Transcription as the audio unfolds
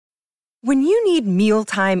When you need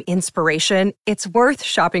mealtime inspiration, it's worth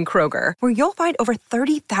shopping Kroger, where you'll find over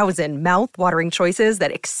 30,000 mouth-watering choices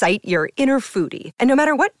that excite your inner foodie. And no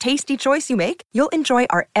matter what tasty choice you make, you'll enjoy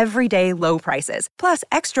our everyday low prices, plus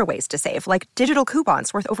extra ways to save, like digital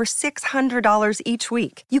coupons worth over $600 each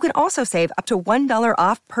week. You can also save up to $1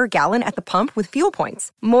 off per gallon at the pump with fuel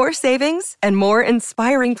points. More savings and more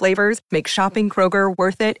inspiring flavors make shopping Kroger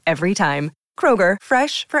worth it every time. Kroger,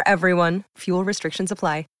 fresh for everyone. Fuel restrictions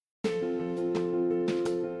apply.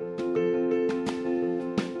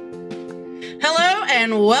 Hello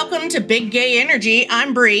and welcome to Big Gay Energy.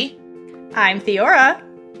 I'm Bree. I'm Theora.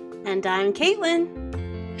 And I'm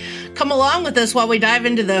Caitlin. Come along with us while we dive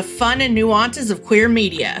into the fun and nuances of queer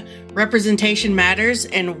media. Representation matters,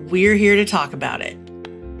 and we're here to talk about it.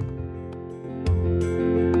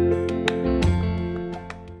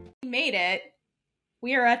 We made it.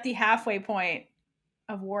 We are at the halfway point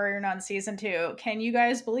of Warrior Nun Season 2. Can you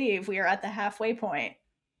guys believe we are at the halfway point?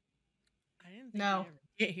 I didn't think we'd ever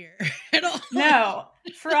get here at all. No.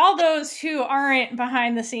 For all those who aren't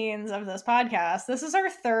behind the scenes of this podcast, this is our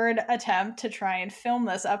third attempt to try and film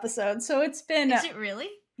this episode. So it's been... Is it really?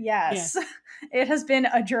 Yes. It has been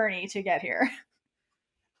a journey to get here.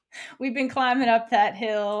 We've been climbing up that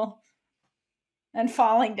hill and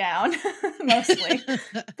falling down, mostly.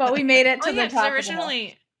 But we made it to the top.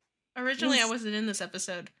 Originally I wasn't in this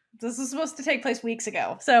episode. This was supposed to take place weeks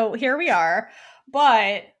ago. So here we are.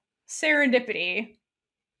 But serendipity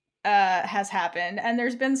has happened, and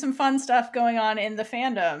there's been some fun stuff going on in the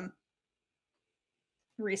fandom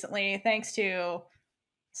recently, thanks to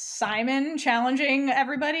Simon challenging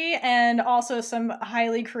everybody, and also some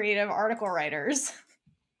highly creative article writers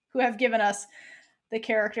who have given us the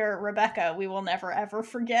character Rebecca we will never ever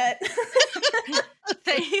forget.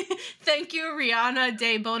 Thank you, Rihanna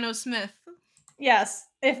De Bono Smith. Yes,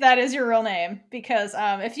 if that is your real name, because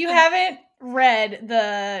if you haven't read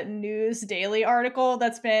the News Daily article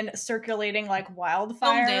that's been circulating like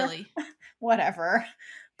wildfire, Daily, whatever,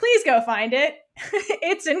 please go find it.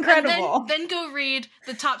 It's incredible. And then go read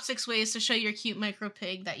the top 6 ways to show your cute micro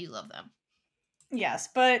pig that you love them. Yes,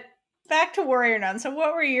 but back to Warrior Nun. So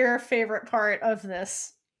what were your favorite part of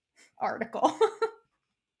this article?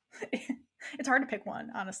 It's hard to pick one,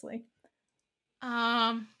 honestly.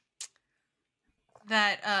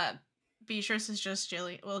 That Beatrice is just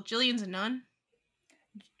Jillian. Well, Jillian's a nun.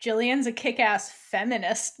 Jillian's a kick-ass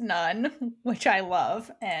feminist nun, which I love,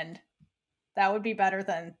 and that would be better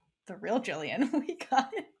than the real Jillian we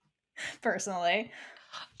got, personally.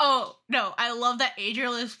 Oh, no, I love that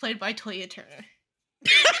Adriel is played by Toya Turner.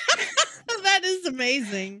 That is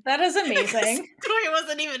amazing. That is amazing. Toya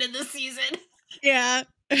wasn't even in this season. Yeah.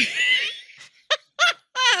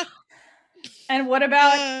 And what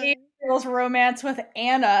about Adriel's romance with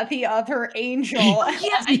Anna, the other angel?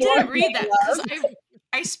 Yeah, I didn't read that because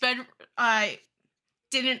I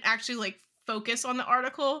didn't actually like focus on the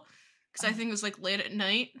article because I think it was like late at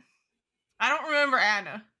night. I don't remember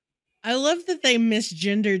Anna. I love that they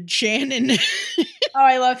misgendered Shannon. Oh,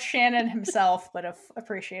 I love Shannon himself, but I've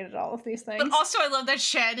appreciated all of these things. But also I love that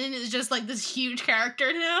Shannon is just like this huge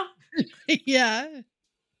character now. Yeah.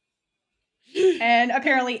 And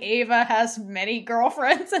apparently Ava has many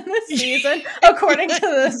girlfriends in this season, according to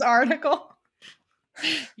this article.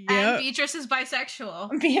 Yep. And Beatrice is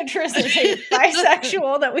bisexual. Beatrice is a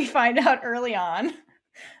bisexual that we find out early on.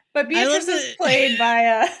 But Beatrice is played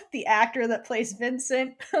by the actor that plays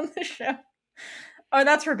Vincent on the show. Oh,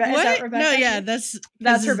 that's Rebecca. Is that Rebecca? No, yeah, that's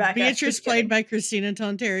Rebecca. Beatrice, played by Christina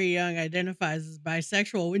Tonteri Young, identifies as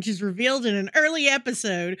bisexual, which is revealed in an early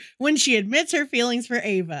episode when she admits her feelings for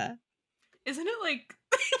Ava. Isn't it like...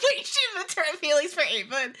 Wait, she admits her feelings for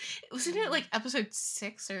Ava. Wasn't it like episode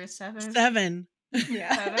 6 or 7? 7.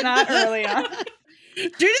 Yeah, not early on. Due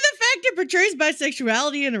to the fact it portrays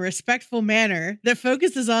bisexuality in a respectful manner that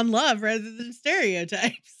focuses on love rather than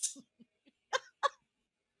stereotypes.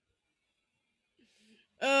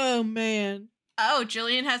 Oh, man. Oh,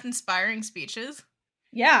 Jillian has inspiring speeches?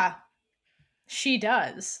 Yeah, she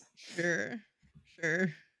does. Sure.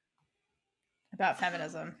 About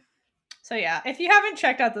feminism. So yeah, if you haven't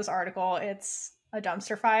checked out this article, it's a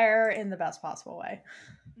dumpster fire in the best possible way.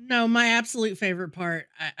 No, my absolute favorite part,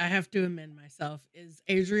 I have to amend myself, is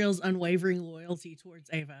Adriel's unwavering loyalty towards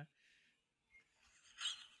Ava.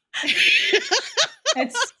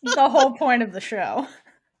 It's the whole point of the show.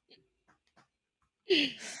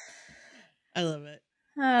 I love it.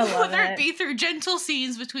 Whether it be through gentle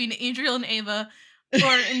scenes between Adriel and Ava,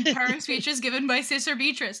 or empowering speeches given by Sister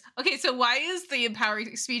Beatrice. Okay, so why is the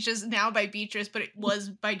empowering speeches now by Beatrice, but it was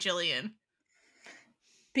by Jillian?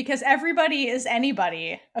 Because everybody is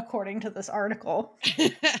anybody, according to this article.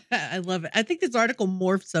 I love it. I think this article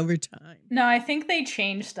morphs over time. No, I think they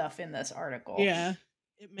changed stuff in this article. Yeah,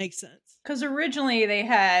 it makes sense. Because originally they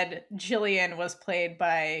had Jillian was played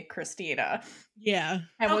by Christina. Yeah.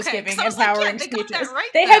 And was giving 'cause I was empowering they got that speeches. right,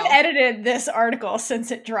 They have though. edited this article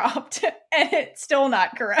since it dropped, and it's still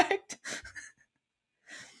not correct.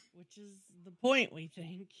 Which is the point, we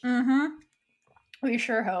think. Mm-hmm. We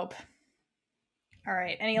sure hope. All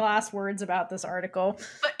right. Any last words about this article?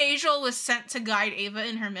 But Angel was sent to guide Ava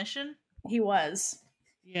in her mission. He was,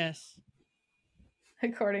 Yes.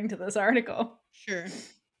 according to this article.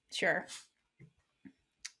 Sure.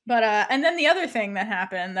 But and then the other thing that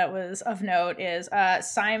happened that was of note is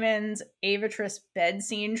Simon's Avatress bed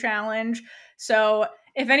scene challenge. So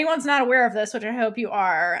if anyone's not aware of this, which I hope you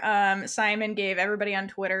are, Simon gave everybody on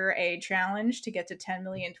Twitter a challenge to get to 10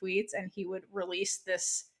 million tweets, and he would release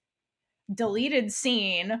this deleted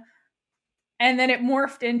scene, and then it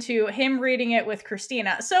morphed into him reading it with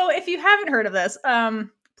Christina. So if you haven't heard of this,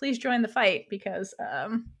 please join the fight, because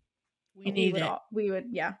We need it. We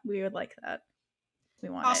would like that. We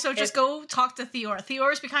want Also, it. just go talk to Theora.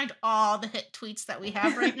 Theora's behind all the hit tweets that we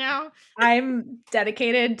have right now. I'm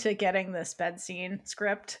dedicated to getting this bed scene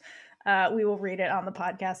script. We will read it on the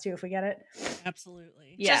podcast too if we get it.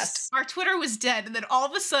 Absolutely. Yes. Just, our Twitter was dead, and then all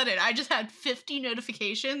of a sudden, I just had 50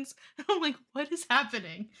 notifications. And I'm like, what is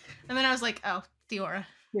happening? And then I was like, oh, Theora.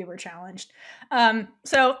 We were challenged.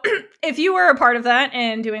 So if you were a part of that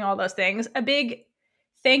and doing all those things, a big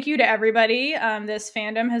thank you to everybody. This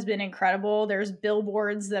fandom has been incredible. There's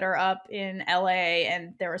billboards that are up in LA,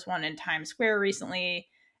 and there was one in Times Square recently.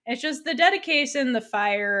 It's just the dedication, the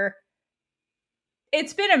fire.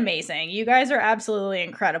 It's been amazing. You guys are absolutely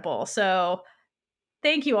incredible. So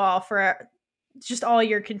thank you all for just all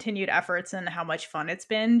your continued efforts and how much fun it's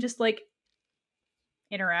been just like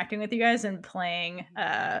interacting with you guys and playing,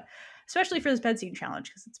 especially for this bed scene challenge,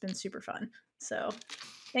 because it's been super fun. So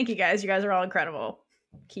thank you guys. You guys are all incredible.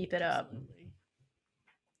 Keep it up.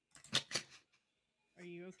 Absolutely. Are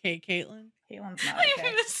you okay, Caitlin? Caitlin's not I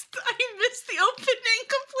okay. missed the opening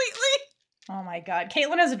completely. Oh my god.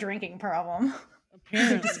 Caitlin has a drinking problem.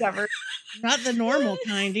 Apparently. Discovered. Not the normal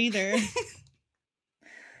kind either.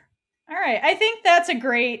 All right. I think that's a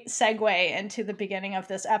great segue into the beginning of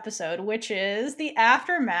this episode, which is the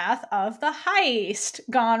aftermath of the heist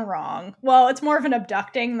gone wrong. Well, it's more of an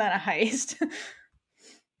abducting than a heist.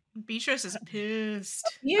 Beatrice is pissed.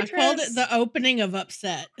 I called it the opening of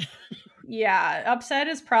upset. Yeah, upset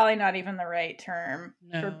is probably not even the right term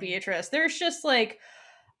for No. Beatrice. There's just like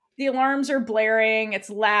the alarms are blaring, it's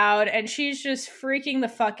loud, and she's just freaking the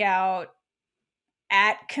fuck out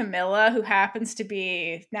at Camilla, who happens to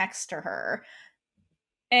be next to her.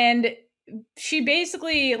 And she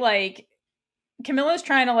basically like Camilla's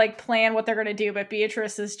trying to like plan what they're gonna do, but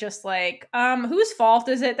Beatrice is just like, whose fault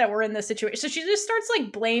is it that we're in this situation? So she just starts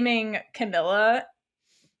like blaming Camilla.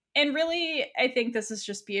 And really, I think this is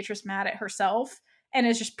just Beatrice mad at herself and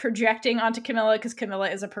is just projecting onto Camilla, because Camilla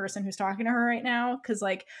is a person who's talking to her right now. Because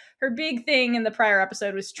like her big thing in the prior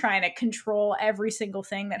episode was trying to control every single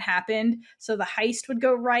thing that happened so the heist would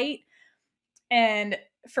go right. And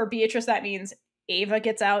for Beatrice, that means Ava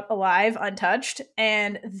gets out alive, untouched,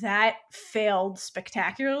 and that failed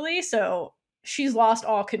spectacularly. So she's lost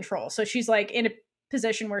all control. So she's like in a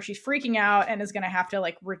position where she's freaking out and is going to have to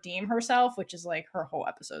like redeem herself, which is like her whole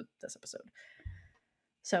episode, this episode.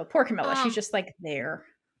 So poor Camilla, she's just like there.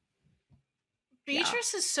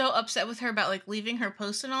 Beatrice is so upset with her about like leaving her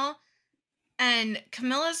post and all. And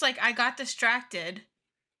Camilla's like, I got distracted.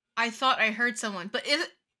 I thought I heard someone. But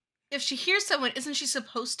if she hears someone, isn't she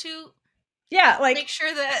supposed to Yeah, like make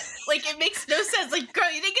sure that like it makes no sense? Like,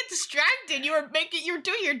 girl, you didn't get distracted. You were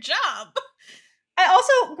doing your job. I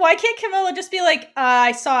also, why can't Camilla just be like,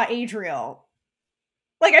 I saw Adriel?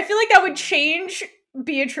 Like, I feel like that would change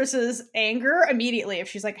Beatrice's anger immediately if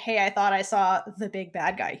she's like, hey, I thought I saw the big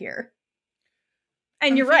bad guy here.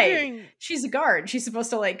 And you're right. She's a guard. She's supposed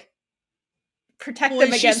to, like, protect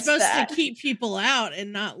them against that. She's supposed to keep people out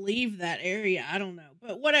and not leave that area. I don't know.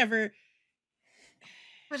 But whatever.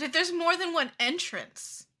 But if there's more than one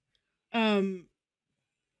entrance. I'm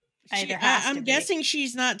guessing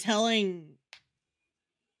she's not saying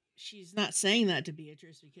that to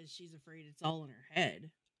Beatrice because she's afraid it's all in her head.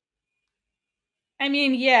 I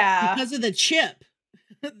mean, yeah. Because of the chip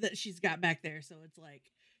that she's got back there. So it's like,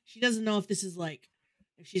 she doesn't know if this is like,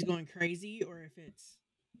 if she's going crazy or if it's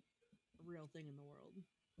a real thing in the world.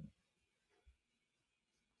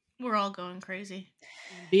 We're all going crazy.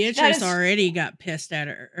 Beatrice already got pissed at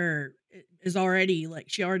her, or is already like,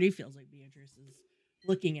 she already feels like Beatrice is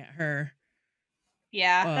looking at her.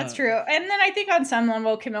 Yeah, that's true. And then I think on some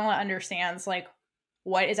level, Camilla understands like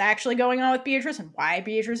what is actually going on with Beatrice and why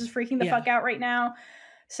Beatrice is freaking the fuck out right now.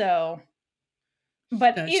 So,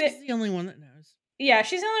 but she's the only one that knows. Yeah,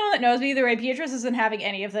 she's the only one that knows. But either way, Beatrice isn't having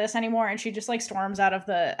any of this anymore, and she just like storms out of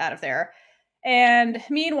there. And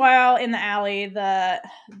meanwhile, in the alley, the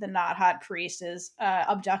not hot priest is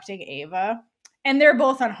abducting Ava, and they're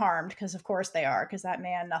both unharmed because, of course, they are. Because that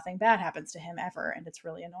man, nothing bad happens to him ever, and it's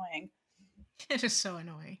really annoying. It is so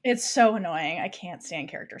annoying. It's so annoying. I can't stand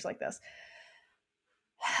characters like this.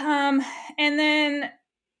 And then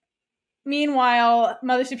meanwhile,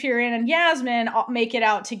 Mother Superior and Yasmin make it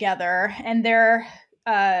out together, and they're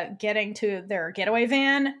getting to their getaway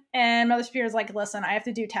van. And Mother Superior's like, listen, I have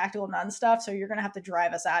to do tactical nun stuff, so you're going to have to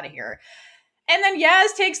drive us out of here. And then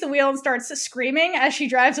Yaz takes the wheel and starts screaming as she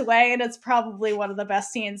drives away, and it's probably one of the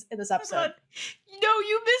best scenes in this episode. No,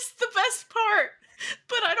 you missed the best part,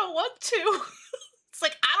 but I don't want to. It's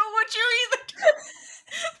like, I don't want you either.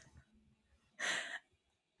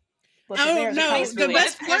 Oh no! The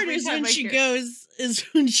best part is when she goes,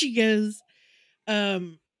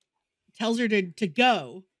 tells her to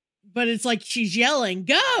go, but it's like she's yelling,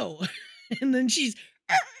 "Go!" and then she's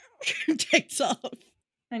takes off.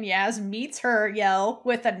 And Yaz meets her yell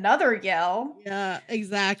with another yell. Yeah,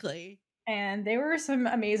 exactly. And they were some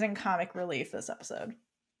amazing comic relief this episode.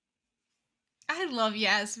 I love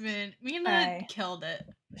Yasmin. Mina killed it.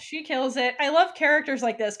 She kills it. I love characters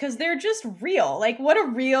like this because they're just real. Like, what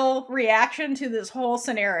a real reaction to this whole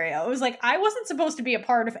scenario. It was like, I wasn't supposed to be a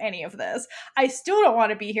part of any of this. I still don't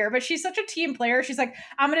want to be here, but she's such a team player. She's like,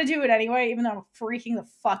 I'm going to do it anyway, even though I'm freaking the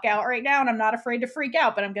fuck out right now, and I'm not afraid to freak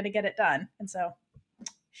out, but I'm going to get it done. And so,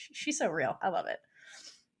 she's so real. I love it.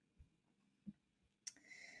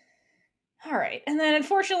 All right. And then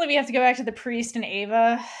unfortunately we have to go back to the priest and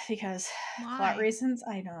Ava because plot reasons.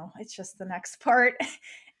 I know. It's just the next part.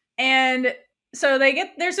 And so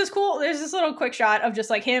there's this little quick shot of just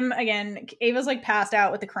like him again. Ava's like passed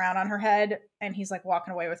out with the crown on her head and he's like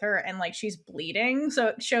walking away with her and like she's bleeding. So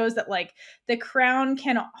it shows that like the crown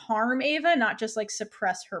can harm Ava, not just like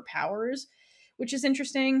suppress her powers, which is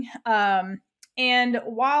interesting. And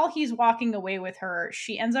while he's walking away with her,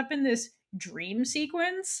 she ends up in this dream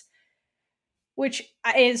sequence, which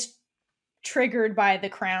is triggered by the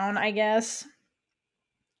crown, I guess.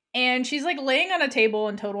 And she's like laying on a table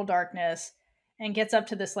in total darkness and gets up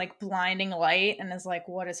to this like blinding light and is like,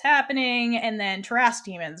 what is happening? And then Tarrasque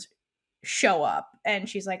demons show up and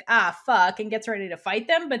she's like, ah, fuck, and gets ready to fight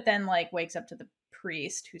them, but then like wakes up to the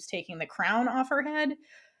priest who's taking the crown off her head.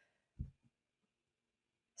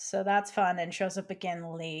 So that's fun and shows up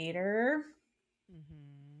again later.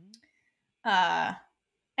 Mm-hmm.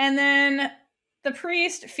 And then the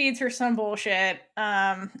priest feeds her some bullshit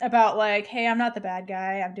about like, hey, I'm not the bad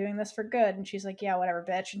guy. I'm doing this for good. And she's like, yeah, whatever,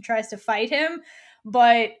 bitch. And tries to fight him.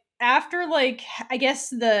 But after like, I guess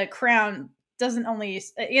the crown doesn't only,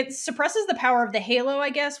 it suppresses the power of the halo, I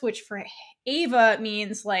guess, which for Ava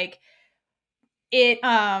means like it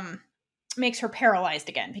makes her paralyzed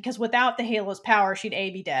again. Because without the halo's power, she'd A,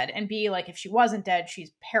 be dead. And B, like if she wasn't dead,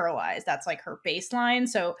 she's paralyzed. That's like her baseline.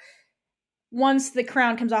 So once the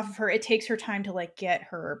crown comes off of her, it takes her time to like get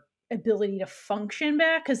her ability to function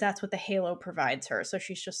back because that's what the halo provides her. So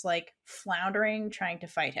she's just like floundering, trying to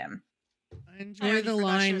fight him. I enjoyed the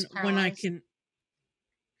line when I can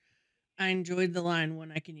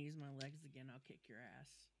use my legs again. I'll kick your ass.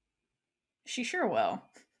 She sure will.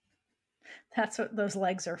 That's what those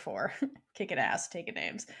legs are for. Kicking ass, taking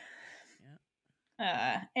names.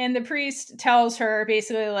 And the priest tells her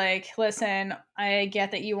basically like, listen, I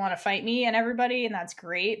get that you want to fight me and everybody, and that's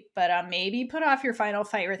great, but maybe put off your final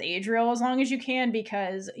fight with Adriel as long as you can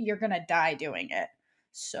because you're going to die doing it.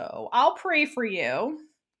 So I'll pray for you.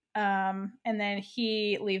 And then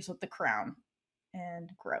he leaves with the crown.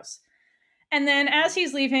 And gross. And then as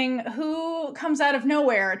he's leaving, who comes out of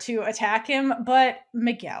nowhere to attack him but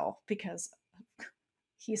Miguel because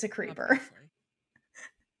he's a creeper.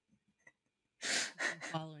 I'm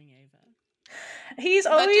following Ava. He's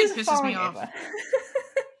always following Ava.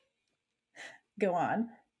 Go on.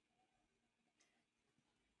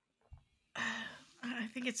 I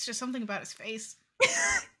think it's just something about his face.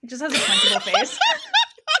 He just has a punchable face.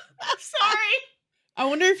 I'm sorry. I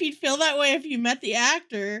wonder if you'd feel that way if you met the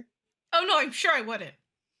actor. Oh no, I'm sure I wouldn't.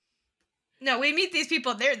 No, we meet these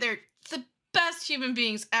people. They're the best human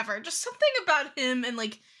beings ever. Just something about him and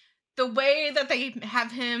like the way that they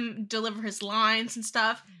have him deliver his lines and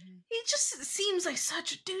stuff, he just seems like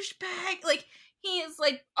such a douchebag. Like, he is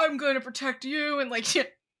like, I'm going to protect you, and like,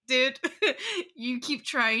 dude, you keep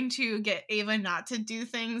trying to get Ava not to do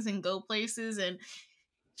things and go places, and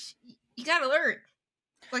you gotta learn.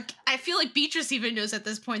 Like, I feel like Beatrice even knows at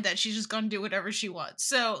this point that she's just gonna do whatever she wants.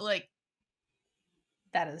 So, like...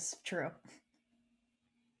 That is true.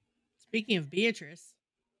 Speaking of Beatrice.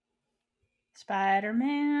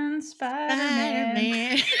 Spider-Man.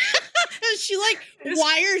 She, like,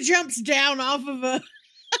 wire jumps down off of a...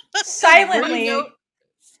 Silently.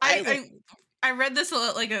 I read this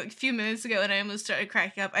like a few minutes ago and I almost started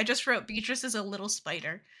cracking up. I just wrote Beatrice is a little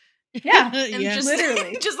spider. Yeah, And yes. just,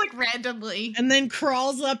 literally. just like randomly. And then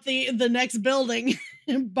crawls up the next building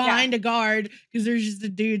behind a guard because there's just a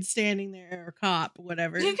dude standing there, or cop,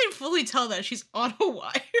 whatever. You can fully tell that she's on a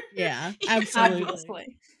wire. Yeah, absolutely.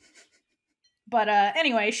 Obviously. But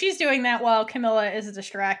anyway, she's doing that while Camilla is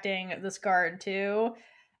distracting this guard too.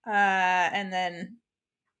 And then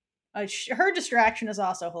her distraction is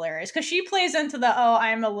also hilarious because she plays into the, oh,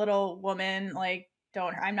 I'm a little woman, like,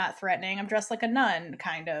 I'm not threatening, I'm dressed like a nun,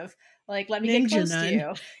 kind of. Like, let me Ninja get close nun. to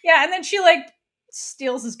you. Yeah, and then she, like,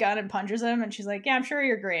 steals his gun and punches him, and she's like, yeah, I'm sure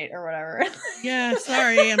you're great, or whatever. Yeah,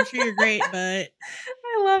 sorry, I'm sure you're great, but...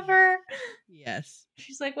 I love her. Yes.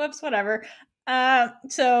 She's like, whoops, whatever.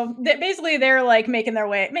 So basically they're like making their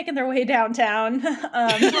way downtown.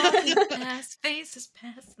 Fast, faces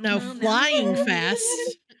past. No, flying fast.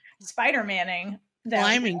 Spider-Manning.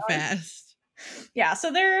 Climbing fast. Yeah,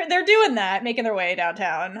 so they're doing that, making their way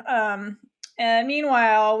downtown. And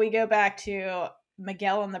meanwhile, we go back to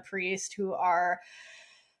Miguel and the priest, who are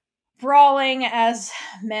brawling as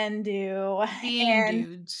men do. Being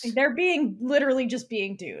dudes. They're literally just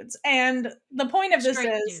being dudes. And the point of this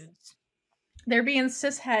is they're being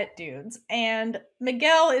cishet dudes. And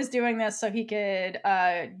Miguel is doing this so he could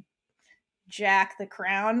jack the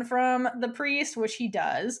crown from the priest, which he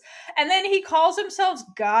does. And then he calls himself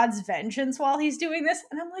God's vengeance while he's doing this.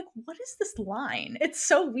 And I'm like, what is this line? It's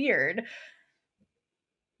so weird.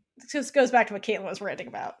 It just goes back to what Caitlin was ranting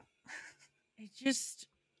about. He's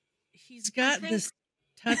got this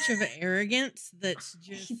touch of arrogance that's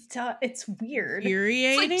just it's weird.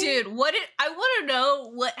 Infuriating. It's like, dude, I want to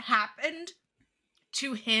know what happened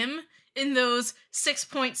to him in those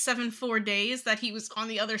 6.74 days that he was on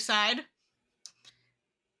the other side.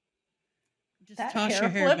 Just that toss hair your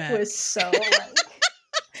hair flip back. was so like,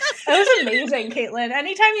 that was amazing, Caitlin.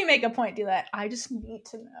 Anytime you make a point, do that. I just need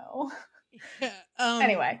to know.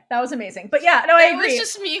 Anyway, that was amazing. But yeah, no, I agree. It was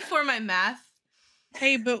just me for my math.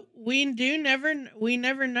 Hey, but we never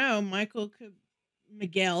know.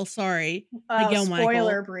 Miguel,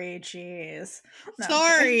 spoiler breed, jeez. No.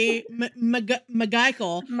 Sorry,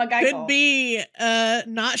 Magichael could be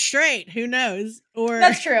not straight. Who knows? Or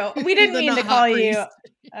that's true. We didn't mean to call you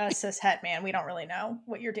a cishet man. We don't really know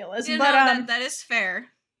what your deal is, but that is fair.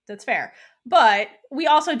 That's fair. But we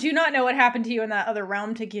also do not know what happened to you in that other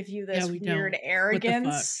realm to give you this weird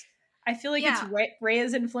arrogance. I feel like it's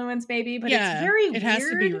Rhea's influence, maybe, but it's very weird. It has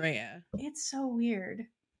to be Rhea. It's so weird.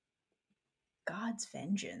 God's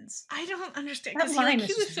vengeance. I don't understand because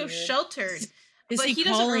he was so sheltered, but he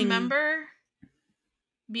doesn't remember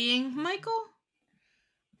being Michael.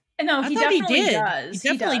 No, he definitely does. He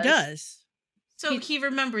definitely does. So he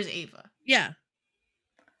remembers Ava. Yeah.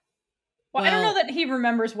 Well, I don't know that he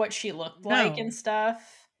remembers what she looked like and stuff.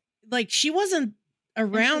 Like, she wasn't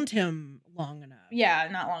around him long enough. Yeah,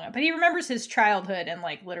 not long enough. But he remembers his childhood and,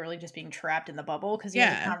 like, literally just being trapped in the bubble because he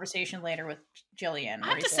had a conversation later with Jillian. I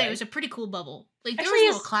have to say, it was a pretty cool bubble. Like, there was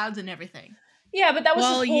little clouds and everything. Yeah, but that was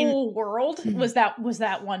his whole world, was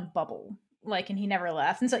that one bubble. Like, and he never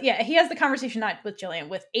left. And so, yeah, he has the conversation not with Jillian,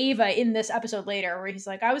 with Ava in this episode later, where he's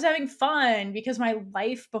like, I was having fun because my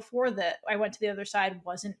life before that I went to the other side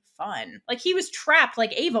wasn't fun. Like, he was trapped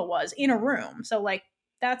like Ava was in a room. So, like,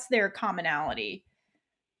 that's their commonality.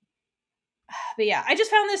 But yeah, I just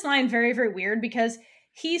found this line very, very weird because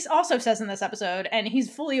he also says in this episode, and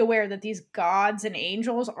he's fully aware that these gods and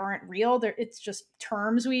angels aren't real. It's just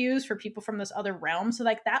terms we use for people from this other realm. So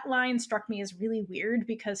like that line struck me as really weird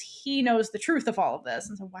because he knows the truth of all of this.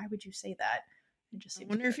 And so why would you say that? I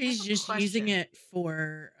wonder if he's just using it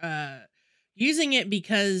for, using it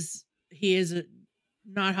because he is a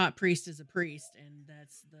not hot priest is a priest. And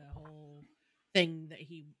that's the whole thing that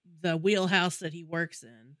the wheelhouse that he works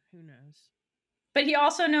in. Who knows? But he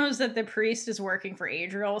also knows that the priest is working for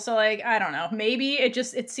Adriel. So, like, I don't know. Maybe it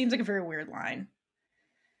seems like a very weird line.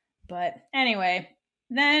 But anyway,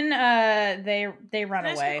 then they run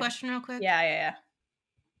away. Can I ask a question real quick? Yeah.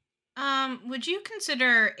 Would you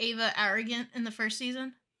consider Ava arrogant in the first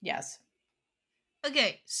season? Yes.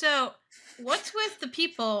 Okay, so what's with the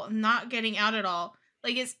people not getting out at all?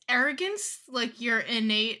 Like, is arrogance like your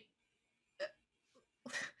innate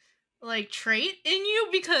like trait in you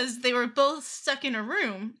because they were both stuck in a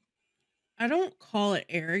room? I don't call it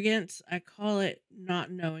arrogance. I call it not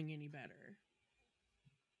knowing any better.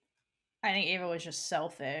 I think Ava was just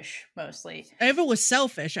selfish, mostly. Ava was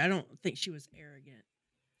selfish. I don't think she was arrogant.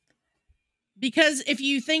 Because if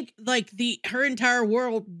you think like her entire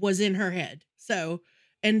world was in her head. So,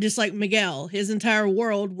 and just like Miguel, his entire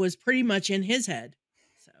world was pretty much in his head.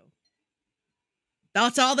 So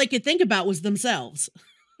that's all they could think about was themselves.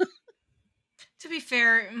 To be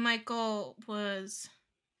fair, Michael was,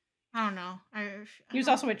 I don't know. He was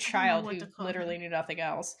also a child who literally knew nothing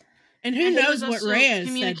else. And who knows what Rhea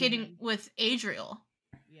communicating with Adriel.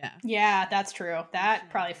 Yeah, that's true. That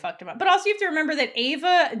probably fucked him up. But also you have to remember that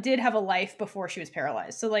Ava did have a life before she was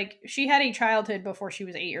paralyzed. So like she had a childhood before she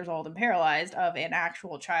was 8 years old and paralyzed of an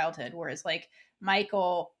actual childhood. Whereas like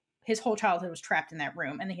Michael, his whole childhood was trapped in that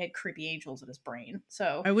room and he had creepy angels in his brain.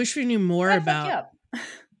 So I wish we knew more about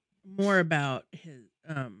his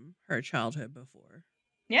her childhood before.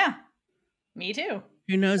 Yeah. Me too.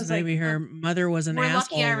 Who knows, maybe her mother was an asshole. We're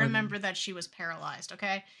lucky I remember that she was paralyzed,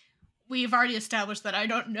 okay? We've already established that I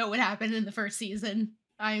don't know what happened in the first season.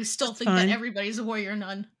 I still think that everybody's a warrior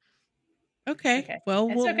nun. Okay. Well,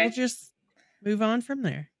 we'll just move on from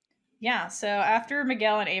there. Yeah, so after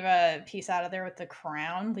Miguel and Ava piece out of there with the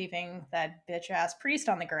crown, leaving that bitch-ass priest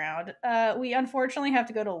on the ground, we unfortunately have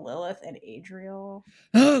to go to Lilith and Adriel.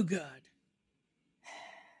 Oh, God.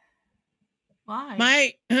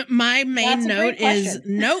 Why? My main note is,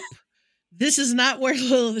 nope, this is not where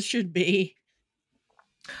Lilith should be.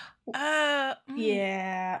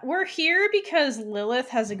 Yeah, we're here because Lilith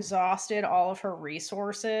has exhausted all of her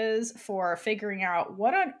resources for figuring out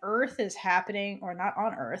what on earth is happening, or not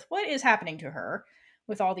on earth, what is happening to her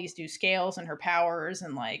with all these new scales and her powers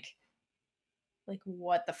and like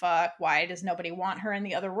what the fuck? Why does nobody want her in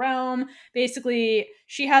the other realm? Basically,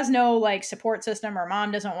 she has no like support system. Her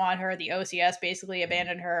mom doesn't want her. The OCS basically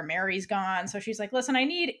abandoned her. Mary's gone. So she's like, listen, I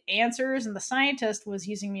need answers. And the scientist was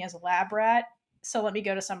using me as a lab rat. So let me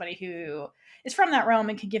go to somebody who is from that realm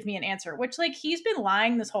and can give me an answer, which like he's been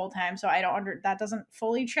lying this whole time. So I don't that doesn't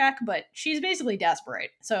fully check, but she's basically desperate.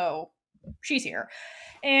 So she's here.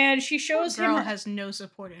 And she shows him. Girl has no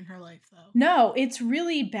support in her life, though. No, it's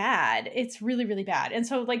really bad. It's really, really bad. And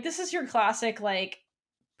so, like, this is your classic, like,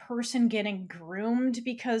 person getting groomed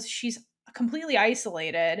because she's completely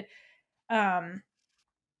isolated. And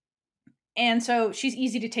so she's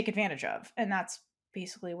easy to take advantage of. And that's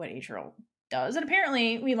basically what Adriel does. And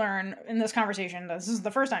apparently, we learn in this conversation, this is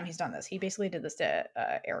the first time he's done this. He basically did this to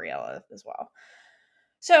Ariella as well.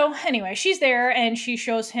 So anyway, she's there and she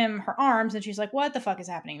shows him her arms and she's like, what the fuck is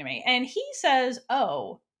happening to me? And he says,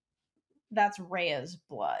 oh, that's Rhea's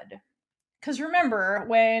blood. Because remember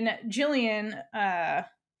when Jillian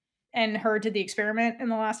and her did the experiment in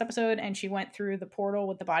the last episode and she went through the portal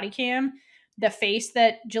with the body cam, the face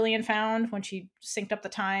that Jillian found when she synced up the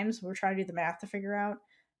times, we were trying to do the math to figure out,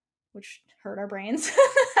 which hurt our brains.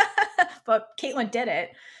 But Caitlin did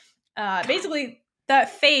it. Basically,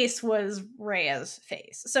 that face was Rhea's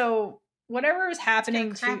face. So whatever is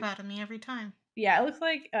happening to crap out of me every time. Yeah, it looks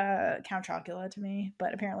like Count Chocula to me,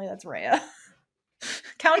 but apparently that's Rhea.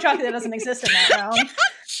 Count Chocula doesn't exist in that realm.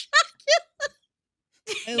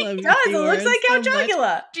 I love it does. It looks like Count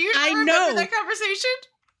Chocula. Do you remember that conversation?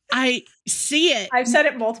 I see it. I've said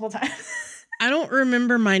it multiple times. I don't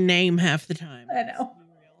remember my name half the time. I know.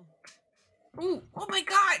 Ooh, oh my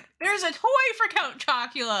god! There's a toy for Count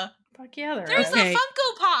Chocula. Fuck yeah, there's a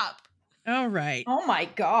Funko Pop. All right. Oh my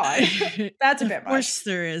god, that's a bit much. Of course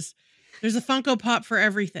there is. There's a Funko Pop for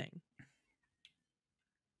everything,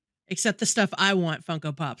 except the stuff I want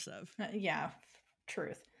Funko Pops of. Yeah,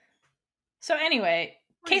 truth. So anyway,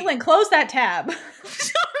 Caitlin, close that tab.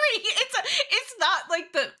 Sorry, it's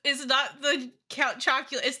not the Count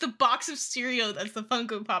Chocula. It's the box of cereal that's the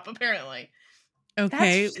Funko Pop. Apparently.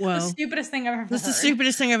 Okay, that's the stupidest thing I've ever heard. That's the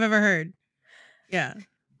stupidest thing I've ever heard. Yeah.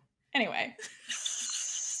 Anyway.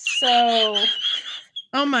 So.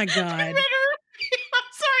 Oh my god. I'm sorry,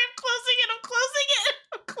 I'm closing it.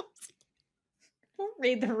 Don't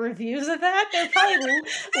read the reviews of that. They're probably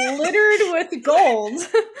littered with gold.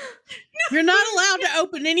 You're not allowed to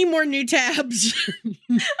open any more new tabs. I'm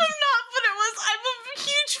not, but I'm a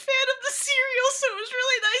huge fan of the cereal, so it was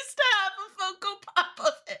really nice to have a Funko Pop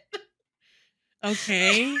of it.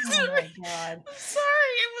 Okay. Oh my god. I'm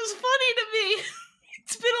sorry, it was funny to me.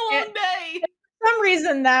 It's been a long day. For some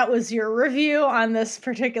reason, that was your review on this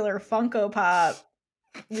particular Funko Pop.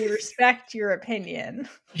 We respect your opinion.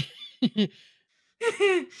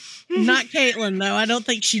 Not Caitlin, though. I don't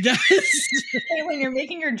think she does. Caitlin, you're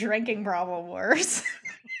making your drinking problem worse.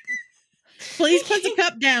 Please put the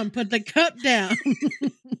cup down. Put the cup down.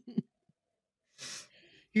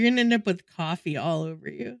 You're gonna end up with coffee all over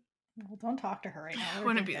you. Well, don't talk to her right now.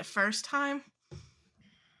 Wouldn't it be the first time?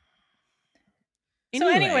 So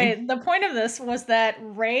anyway, the point of this was that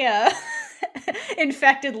Rhea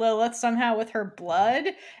infected Lilith somehow with her blood.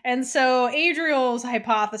 And so Adriel's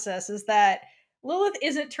hypothesis is that Lilith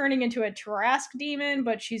isn't turning into a Trask demon,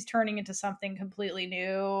 but she's turning into something completely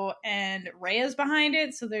new, and Rhea's behind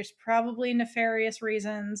it, so there's probably nefarious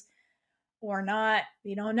reasons or not.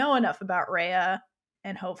 We don't know enough about Rhea,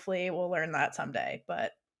 and hopefully we'll learn that someday.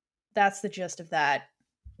 But that's the gist of that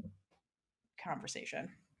conversation.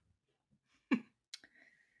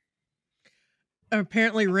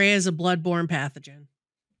 Apparently, Rhea is a bloodborne pathogen.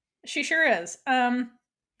 She sure is.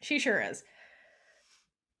 She sure is.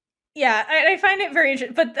 Yeah, I find it very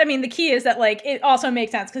interesting. But I mean, the key is that like it also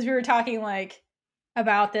makes sense because we were talking like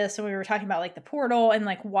about this, and we were talking about like the portal and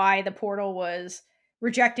like why the portal was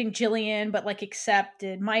rejecting Jillian, but like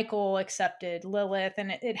accepted Michael, accepted Lilith,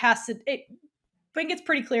 and it has to. I think it's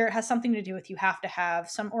pretty clear it has something to do with you have to have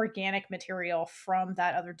some organic material from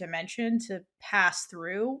that other dimension to pass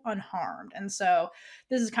through unharmed. And so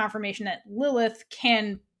this is confirmation that Lilith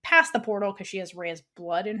can pass the portal because she has Rhea's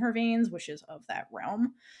blood in her veins, which is of that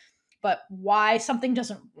realm. But why something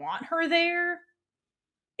doesn't want her there?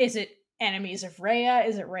 Is it enemies of Rhea?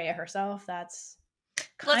 Is it Rhea herself? That's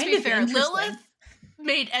kind Let's be of fair. interesting. Lilith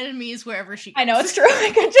made enemies wherever she goes. I know, it's true.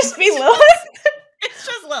 It could just be Lilith. It's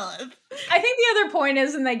just Lilith. I think the other point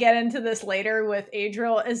is, and they get into this later with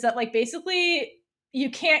Adriel, is that like basically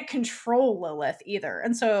you can't control Lilith either.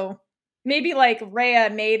 And so maybe like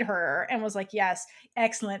Rhea made her and was like, yes,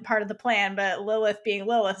 excellent, part of the plan. But Lilith being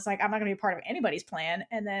Lilith is like, I'm not going to be part of anybody's plan.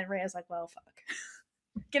 And then Rhea's like, well, fuck.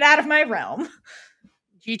 Get out of my realm.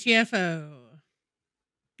 GTFO.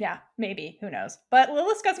 Yeah, maybe. Who knows? But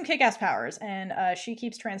Lilith's got some kick-ass powers, and she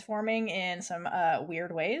keeps transforming in some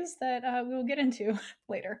weird ways that we will get into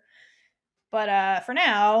later. But for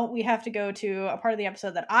now, we have to go to a part of the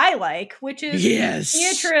episode that I like, which is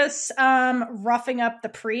Beatrice roughing up the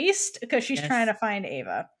priest because she's trying to find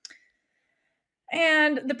Ava.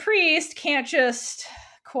 And the priest can't just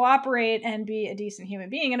cooperate and be a decent human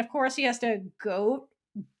being. And of course, he has to goat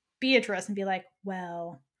Beatrice and be like,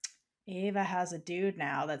 well, Ava has a dude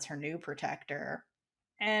now that's her new protector.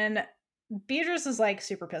 And Beatrice is like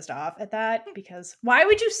super pissed off at that because why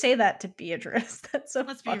would you say that to Beatrice? That's so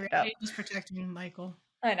Let's be real. He's protecting Michael.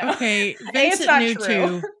 I know. Okay, Vincent knew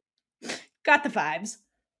too. Got the vibes.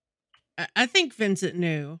 I think Vincent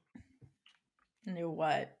knew. Knew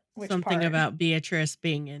what? Which something part? about Beatrice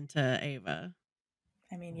being into Ava.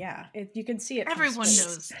 I mean, yeah, you can see it. Everyone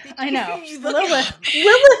knows. I know.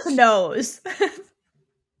 Lilith knows.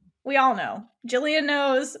 We all know. Jillian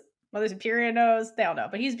knows. Mother Superior knows. They all know.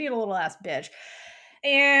 But he's being a little ass bitch.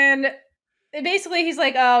 And basically he's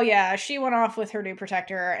like, oh yeah, she went off with her new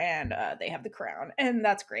protector and they have the crown. And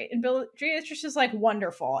that's great. And Beatrice is like,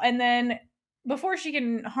 wonderful. And then before she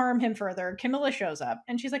can harm him further, Camilla shows up.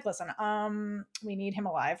 And she's like, listen, we need him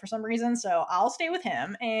alive for some reason. So I'll stay with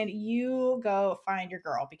him. And you go find your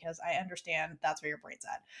girl because I understand that's where your brain's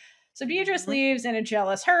at. So Beatrice leaves in a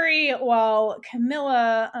jealous hurry while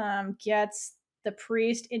Camilla gets the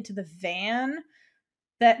priest into the van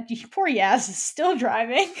that poor Yaz is still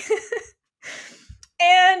driving.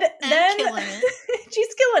 and then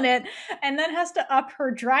she's killing it and then has to up her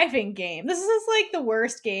driving game. This is like the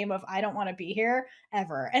worst game of I don't want to be here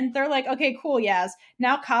ever. And they're like, okay, cool, Yaz.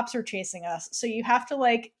 Now cops are chasing us. So you have to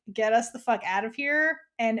like get us the fuck out of here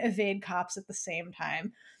and evade cops at the same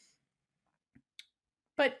time.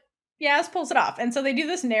 But Yaz pulls it off. And so they do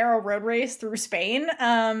this narrow road race through Spain.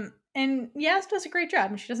 And Yaz does a great job.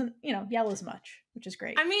 And she doesn't, yell as much, which is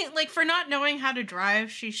great. I mean, like, for not knowing how to drive,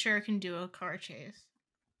 she sure can do a car chase.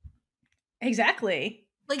 Exactly.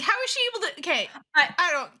 Like, how is she able to... Okay, I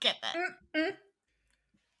don't get that.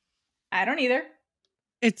 I don't either.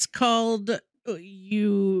 It's called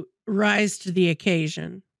you rise to the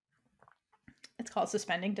occasion. It's called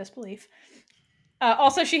suspending disbelief.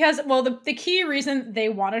 Also, she has, the key reason they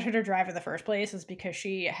wanted her to drive in the first place is because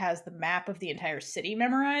she has the map of the entire city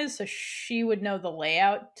memorized, so she would know the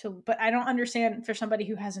layout but I don't understand for somebody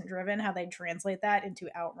who hasn't driven how they translate that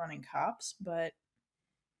into outrunning cops, but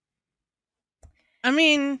I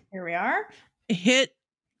mean, here we are. Hit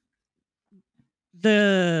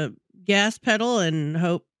the gas pedal and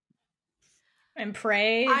hope. And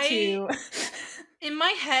pray to... In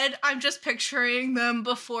my head, I'm just picturing them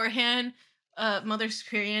beforehand, Mother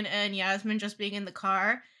Superior and Yasmin just being in the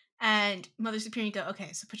car, and Mother Superior go,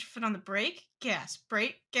 okay, so put your foot on the brake, gas,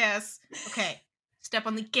 brake, gas. Okay, step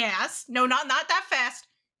on the gas. No, not that fast.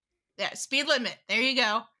 Yeah, speed limit. There you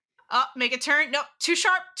go. Oh, make a turn. No, too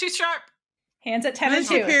sharp. Hands at 10 and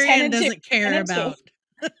 2. Mr. 10 Period and 2. doesn't 10 care and 2. about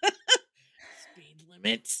speed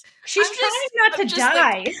limits. She's trying not to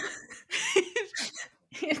die.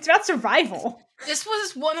 It's about survival. This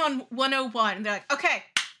was 101. They're like, okay,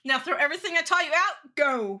 now throw everything I taught you out.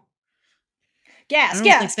 Go. Gas.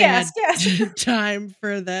 Time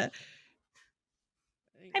for that.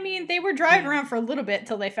 I mean, they were driving around for a little bit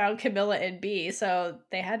till they found Camilla and B, so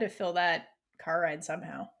they had to fill that car ride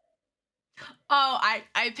somehow. Oh,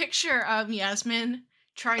 I picture Yasmin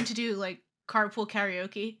trying to do like carpool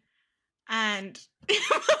karaoke, and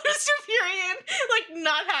Mother Superior like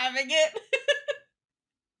not having it.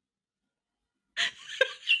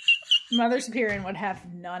 Mother Superior would have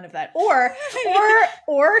none of that, or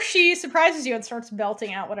she surprises you and starts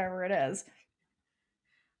belting out whatever it is.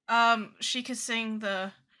 She could sing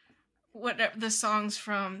the songs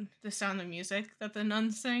from The Sound of Music that the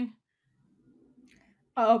nuns sing.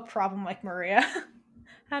 Oh, Problem Like Maria.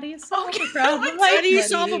 How do you solve a problem like How do you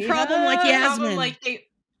solve a problem like Yasmin?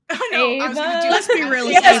 Oh no, Ava? I was gonna do Let's be real,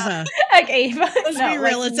 it's Yes. Ava. Like Ava. Let's be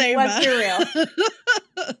real, it's Ava. Let's be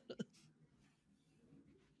real.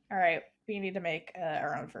 All right, we need to make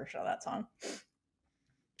our own version of that song.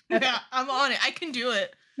 Okay. Yeah, I'm on it. I can do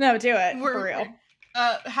it. No, do it for real.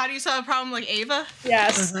 How do you solve a problem like Ava?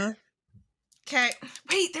 Yes. Uh-huh. Okay.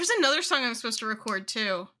 Wait, there's another song I'm supposed to record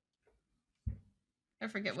too. I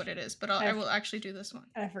forget what it is, but I will actually do this one.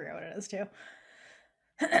 I forget what it is too.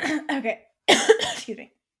 Okay. Excuse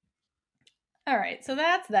me. All right, so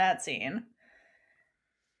that's that scene.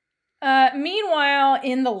 Meanwhile,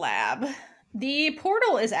 in the lab, the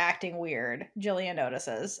portal is acting weird, Jillian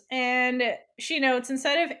notices. And she notes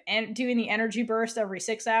instead of doing the energy burst every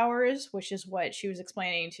 6 hours, which is what she was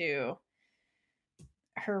explaining to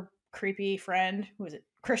her creepy friend, who was it,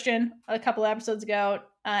 Christian, a couple episodes ago,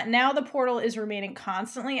 now the portal is remaining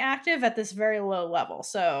constantly active at this very low level.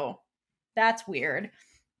 So that's weird.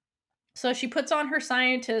 So she puts on her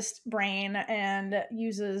scientist brain and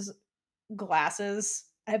uses glasses,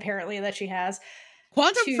 apparently, that she has.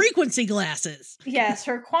 Quantum frequency glasses. Yes,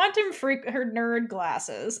 her her nerd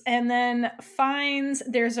glasses. And then finds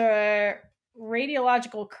there's a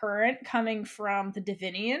radiological current coming from the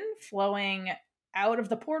Divinian flowing out of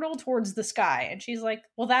the portal towards the sky. And she's like,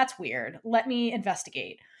 well, that's weird. Let me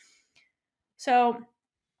investigate. So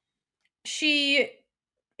she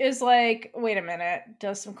is like, wait a minute,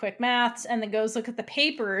 does some quick maths, and then goes look at the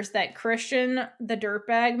papers that Christian, the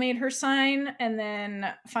dirtbag, made her sign. And then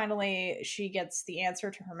finally she gets the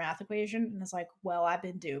answer to her math equation and is like, well, I've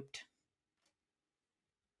been duped.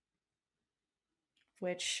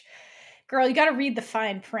 Which, girl, you gotta read the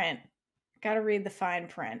fine print. Gotta read the fine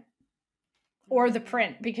print. Or the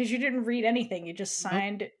print, because you didn't read anything. You just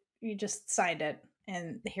signed it. You just signed it.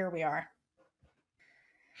 And here we are.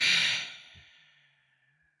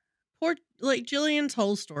 Poor, like, Jillian's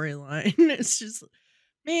whole storyline. It's just,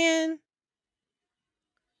 man.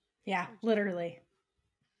 Yeah, literally.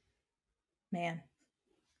 Man.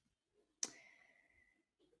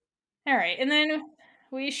 All right, and then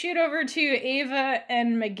we shoot over to Ava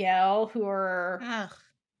and Miguel, who are,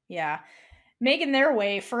 making their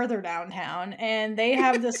way further downtown, and they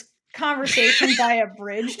have this conversation by a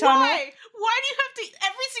bridge tunnel. Why do you have to,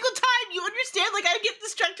 every single time, you understand, like, I get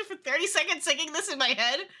distracted for 30 seconds singing this in my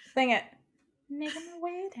head? Sing it. Making my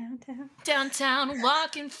way downtown. Downtown,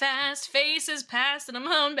 walking fast, faces past, and I'm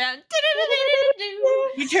homebound.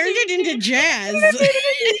 You turned it into jazz.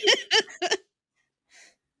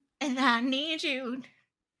 And I need you.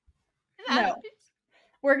 No.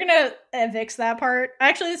 We're gonna fix that part.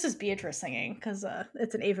 Actually, this is Beatrice singing, because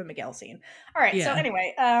it's an Ava Miguel scene. All right, so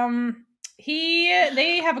anyway,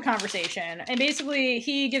 they have a conversation, and basically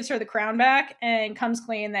he gives her the crown back and comes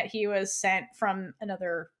clean that he was sent from the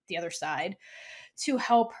other side to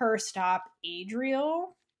help her stop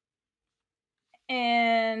Adriel.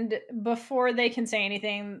 And before they can say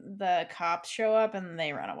anything, the cops show up and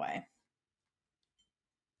they run away.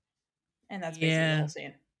 And that's basically the whole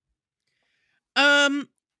scene.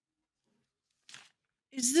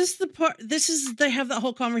 Is this the part? They have that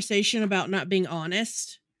whole conversation about not being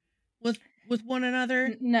honest with one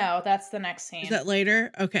another. No, that's the next scene. Is that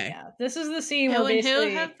later? Okay. Yeah, this is the scene where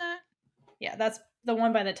basically. Who have that? Yeah, that's the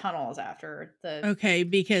one by the tunnels after the. Okay,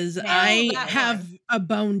 because I have a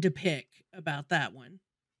bone to pick about that one.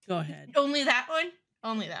 Go ahead. Only that one.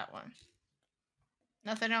 Only that one.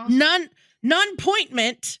 Nothing else.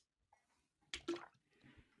 Non-pointment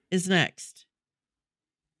is next.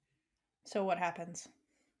 So what happens?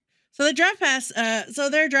 So they drive past, so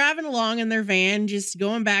they're driving along in their van, just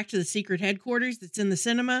going back to the secret headquarters that's in the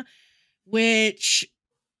cinema, which,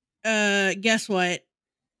 guess what?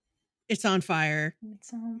 it's on fire.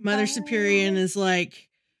 It's on Mother fire. Superior is like,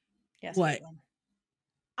 Yes, what? Caitlin.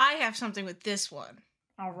 I have something with this one.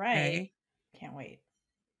 All right. Okay. Can't wait.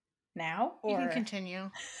 Now You or can continue.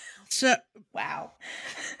 So wow.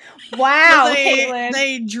 Wow, so Caitlin.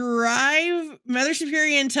 they drive. Mother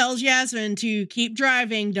Superior tells Yasmin to keep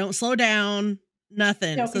driving, don't slow down,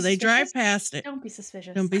 nothing. Don't So be they drive suspicious. past it. Don't be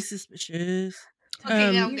suspicious. Don't be suspicious.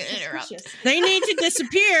 Okay, now I'm Be gonna interrupt. suspicious. They need to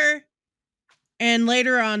disappear, and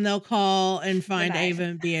later on they'll call and find Goodbye. Ava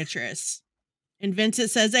and Beatrice. And Vincent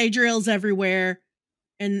says Adriel's everywhere,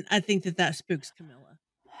 and I think that spooks Camilla.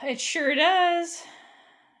 It sure does.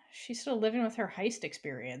 She's still living with her heist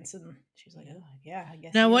experience, and she's like, "Oh, yeah, I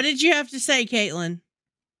guess." Now, what did you have to say, Caitlin?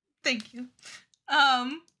 Thank you.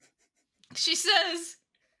 She says,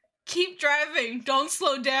 keep driving, don't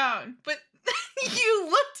slow down. But you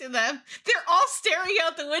look to them, they're all staring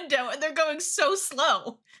out the window and they're going so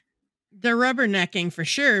slow. They're rubbernecking for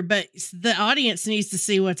sure, but the audience needs to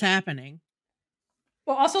see what's happening.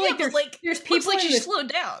 Well, also, Yeah, there's people looks like in she the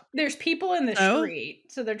slowed down. there's people in the street,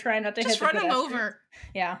 so they're trying not to Just hit run the them pedestrians. over.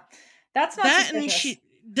 Yeah, that's not That, suspicious. and she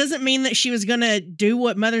doesn't mean that she was gonna do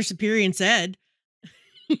what Mother Superior said.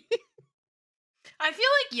 I feel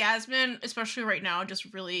like Yasmin, especially right now,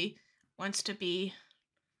 just really wants to be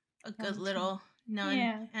a good little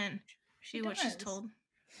nun and do what she's told.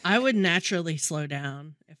 I would naturally slow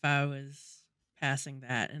down if I was passing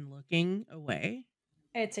that and looking away.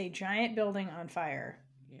 It's a giant building on fire.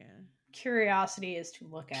 Yeah. Curiosity is to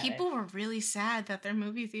look at People were really sad that their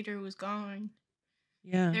movie theater was gone.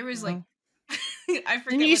 Yeah. There was I forget.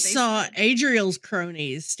 And you what they saw said. Adriel's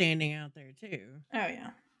cronies standing out there too. Oh yeah.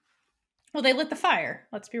 Well, they lit the fire.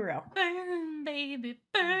 Let's be real. Burn, baby,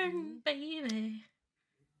 burn, baby.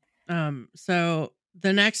 So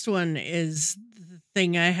the next one is the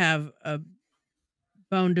thing I have a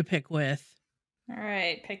bone to pick with. All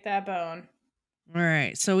right, pick that bone. All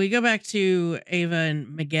right. So we go back to Ava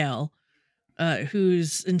and Miguel,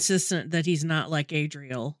 who's insistent that he's not like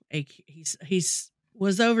Adriel. He's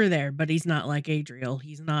was over there, but he's not like Adriel.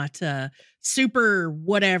 He's not super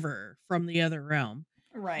whatever from the other realm.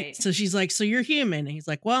 Right. So she's like, so you're human. And he's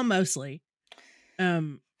like, well, mostly.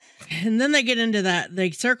 And then they get into that.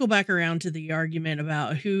 They circle back around to the argument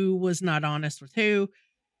about who was not honest with who.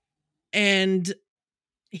 And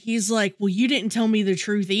he's like, well, you didn't tell me the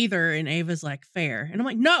truth either. And Ava's like, fair. And I'm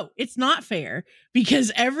like, no, it's not fair,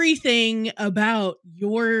 because everything about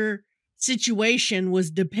your situation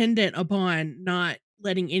was dependent upon not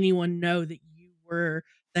letting anyone know that you were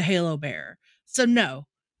the Halo bearer. So no,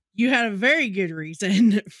 you had a very good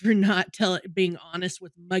reason for not being honest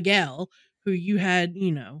with Miguel, who you had,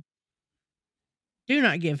 do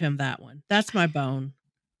not give him that one. That's my bone.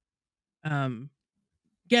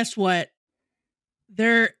 Guess what?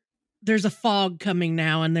 There's a fog coming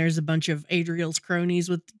now, and there's a bunch of Adriel's cronies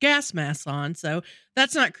with gas masks on, so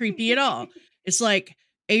that's not creepy at all. It's like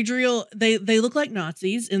Adriel, they look like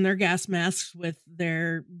Nazis in their gas masks with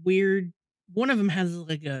their weird, one of them has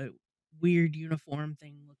like a weird uniform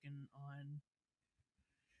thing looking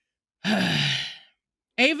on.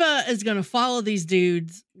 Ava is going to follow these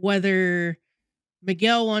dudes, whether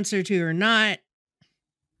Miguel wants her to or not,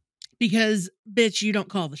 because bitch, you don't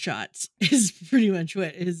call the shots is pretty much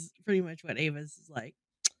what Ava's is like.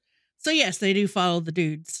 So yes, they do follow the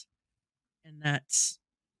dudes, and that's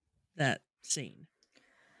that scene.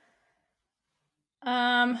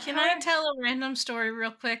 Can I tell a random story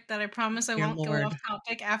real quick that I promise I won't go off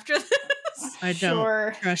topic after this? I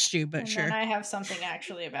don't trust you, but and sure. Then I have something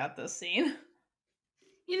actually about this scene.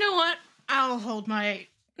 You know what? I'll hold my...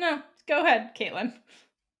 No, go ahead, Caitlin.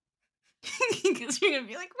 Because you're going to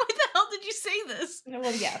be like, why the hell did you say this?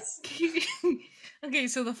 Well, yes. Okay,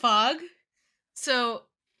 so the fog. So,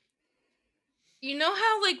 you know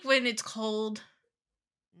how, like, when it's cold...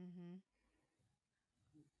 Mm-hmm.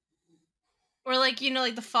 Or, like,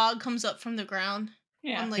 like the fog comes up from the ground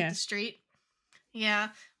on, like, the street? Yeah.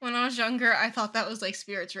 When I was younger, I thought that was, like,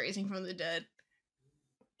 spirits raising from the dead.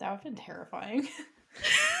 That would have been terrifying.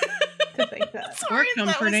 To think that. Sorry, or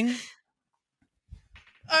comforting.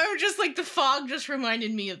 Or just, like, the fog just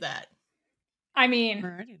reminded me of that. I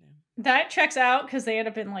mean, that checks out, because they end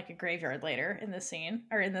up in, like, a graveyard later in this scene,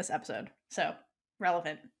 or in this episode. So,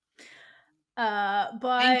 relevant. But...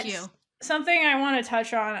 Thank you. Something I want to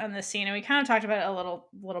touch on this scene, and we kind of talked about it a little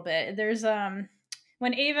bit. There's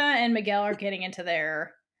when Ava and Miguel are getting into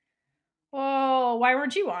their, well, why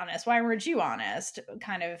weren't you honest? Why weren't you honest?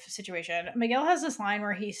 Kind of situation. Miguel has this line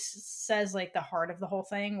where he says, like, the heart of the whole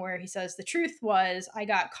thing, where he says, the truth was I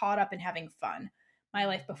got caught up in having fun. My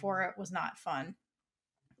life before it was not fun.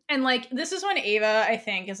 And like, this is when Ava, I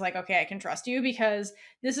think, is like, okay, I can trust you, because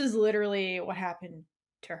this is literally what happened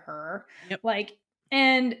to her. Yep. Like,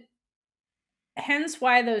 and hence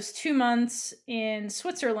why those 2 months in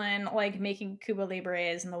Switzerland, like making Cuba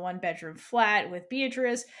Libres in the 1-bedroom flat with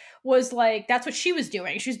Beatrice, was like, that's what she was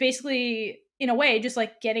doing. She was basically, in a way, just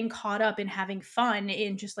like getting caught up in having fun,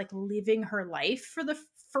 in just like living her life for the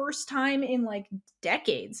first time in like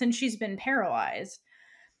decades since she's been paralyzed.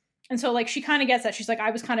 And so like she kind of gets that. She's like,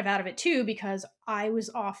 I was kind of out of it too, because I was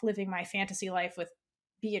off living my fantasy life with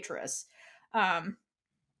Beatrice. And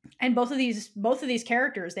both of these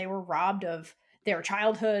characters, they were robbed of their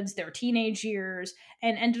childhoods, their teenage years,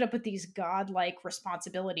 and ended up with these godlike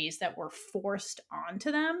responsibilities that were forced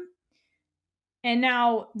onto them. And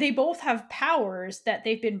now they both have powers that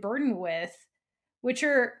they've been burdened with, which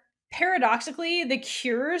are paradoxically the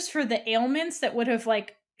cures for the ailments that would have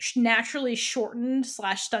like naturally shortened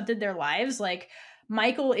 / stunted their lives. Like,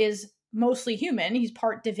 Michael is mostly human, he's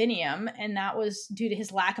part divinium, and that was due to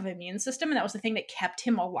his lack of immune system, and that was the thing that kept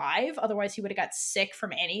him alive. Otherwise he would have got sick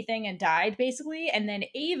from anything and died, basically. And then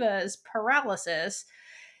Ava's paralysis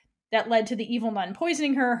that led to the evil nun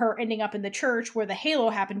poisoning her ending up in the church where the halo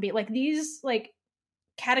happened to be. Like, these like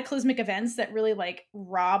cataclysmic events that really like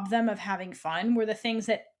rob them of having fun were the things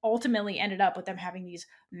that ultimately ended up with them having these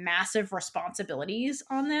massive responsibilities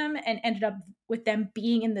on them, and ended up with them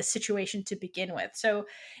being in this situation to begin with. So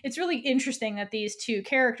it's really interesting that these two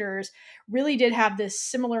characters really did have this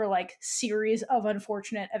similar like series of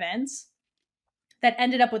unfortunate events that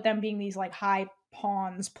ended up with them being these like high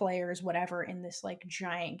pawns, players, whatever, in this like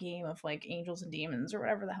giant game of like angels and demons or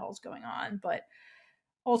whatever the hell's going on. But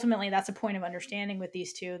ultimately that's a point of understanding with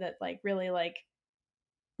these two, that like really like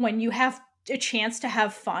when you have a chance to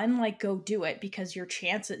have fun, like go do it, because your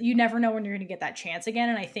chance, you never know when you're going to get that chance again.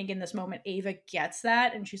 And I think in this moment Ava gets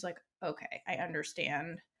that, and she's like, okay, I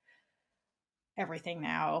understand everything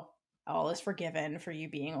now. All is forgiven for you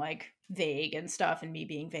being like vague and stuff, and me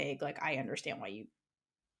being vague. Like, I understand why you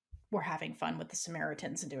were having fun with the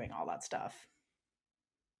Samaritans and doing all that stuff.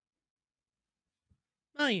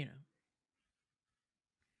 Well, you know,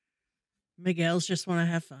 Miguel's just want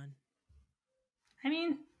to have fun. I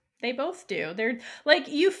mean, they both do. They're like,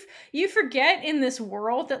 you forget in this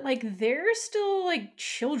world that like they're still like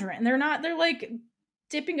children. They're like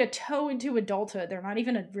dipping a toe into adulthood. They're not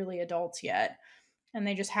even really adults yet. And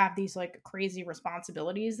they just have these like crazy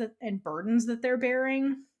responsibilities and burdens that they're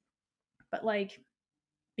bearing. But like,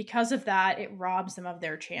 because of that, it robs them of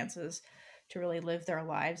their chances to really live their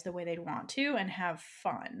lives the way they'd want to and have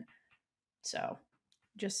fun. So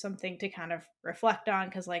just something to kind of reflect on,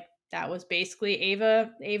 because like that was basically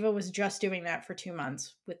Ava was just doing that for 2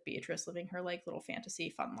 months with Beatrice, living her like little fantasy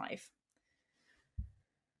fun life.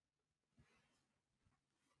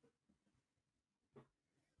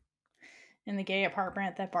 In the gay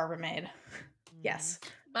apartment that Barbara made. Yes.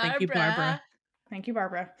 Thank you, Barbara. Thank you,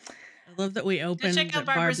 Barbara. I love that we opened check out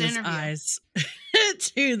Barbara's interview. eyes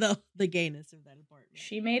to the gayness of that apartment.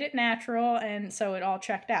 She made it natural, and so it all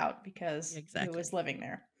checked out because Exactly. it was living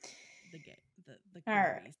there. The gay, the all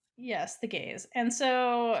right. Yes, the gays. And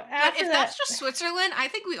so after if that's just Switzerland, I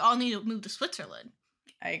think we all need to move to Switzerland.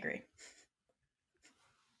 I agree.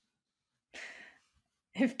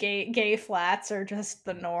 If gay flats are just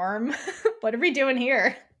the norm, what are we doing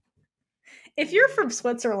here? If you're from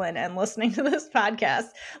Switzerland and listening to this podcast,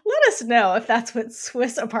 let us know if that's what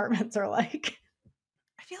Swiss apartments are like.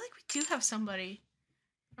 I feel like we do have somebody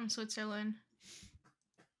from Switzerland.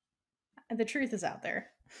 The truth is out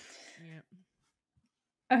there. Yep.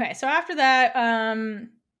 Okay, so after that,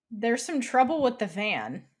 there's some trouble with the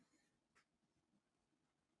van.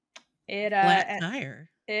 Flat tire.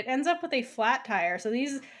 It ends up with a flat tire. So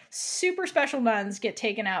these super special nuns get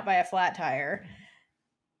taken out by a flat tire.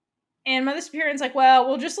 And Mother Superior's like, well,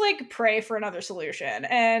 we'll just like pray for another solution.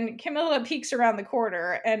 And Camilla peeks around the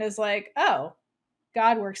corner and is like, oh,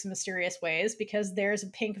 God works in mysterious ways because there's a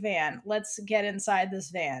pink van. Let's get inside this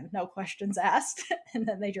van. No questions asked. And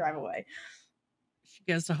then they drive away. She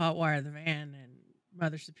goes to hotwire the van, and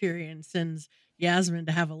Mother Superior sends Yasmin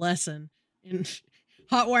to have a lesson in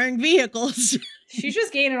hotwiring vehicles. She's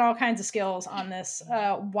just gaining all kinds of skills on this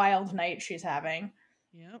wild night she's having.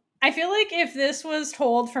 Yep. I feel like if this was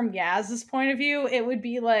told from Yaz's point of view, it would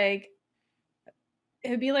be like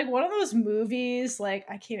one of those movies. Like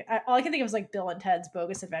all I can think of is like Bill and Ted's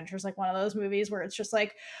Bogus Adventures, like one of those movies where it's just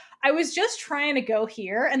like, I was just trying to go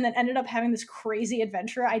here and then ended up having this crazy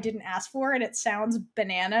adventure I didn't ask for, and it sounds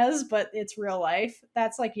bananas, but it's real life.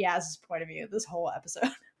 That's like Yaz's point of view this whole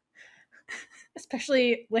episode.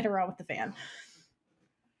 Especially later on with the van.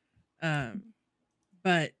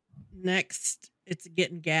 But next it's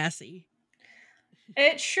getting gassy.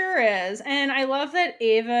 It sure is. And I love that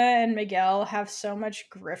Ava and Miguel have so much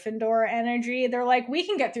Gryffindor energy. They're like, we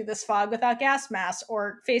can get through this fog without gas masks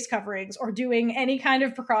or face coverings or doing any kind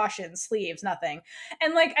of precautions, sleeves, nothing.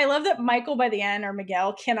 And like, I love that Michael by the end or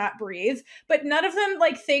Miguel cannot breathe, but none of them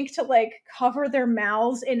like think to like cover their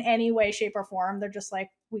mouths in any way, shape, or form. They're just like,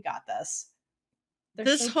 we got this.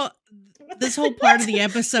 This whole part of the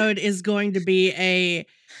episode is going to be a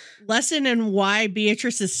lesson in why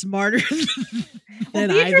Beatrice is smarter than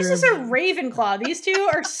Beatrice either is of a them. Ravenclaw. These two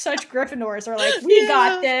are such Gryffindors. They're like, we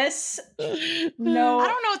got this. No. I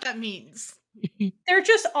don't know what that means. They're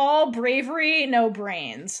just all bravery, no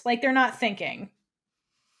brains. Like, they're not thinking.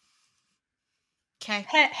 Okay.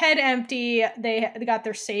 Head empty. They got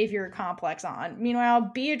their savior complex on.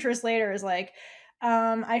 Meanwhile, Beatrice later is like,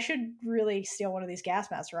 I should really steal one of these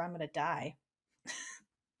gas masks or I'm going to die.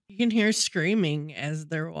 You can hear screaming as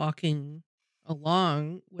they're walking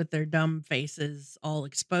along with their dumb faces all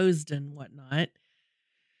exposed and whatnot.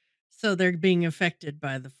 So they're being affected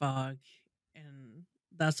by the fog. And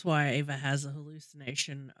that's why Ava has a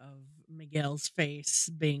hallucination of Miguel's face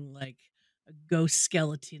being like a ghost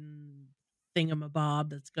skeleton thingamabob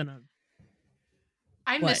that's gonna.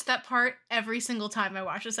 I What? miss that part every single time I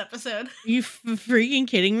watch this episode. Are you freaking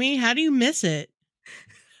kidding me? How do you miss it?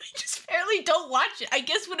 I just barely don't watch it. I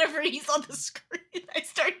guess whenever he's on the screen, I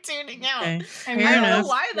start tuning out. Okay. I mean, I don't know enough.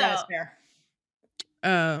 why though. That's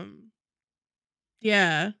fair.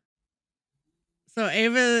 Yeah. So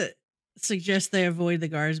Ava suggests they avoid the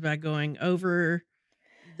guards by going over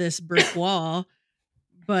this brick wall,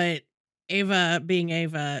 but Ava, being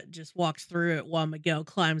Ava, just walks through it while Miguel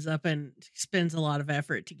climbs up and spends a lot of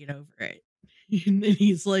effort to get over it. And then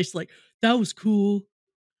he's like, that was cool.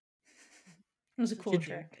 It was a Such cool dumb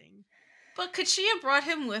trick. thing. But could she have brought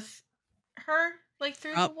him with her, like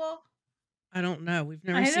through the wall? I don't know. We've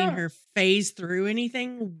never I seen don't- her phase through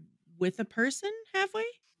anything with a person, have we?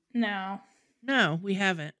 No, No, we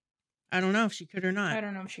haven't. I don't know if she could or not. I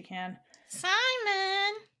don't know if she can. Simon.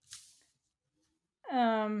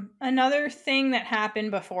 Another thing that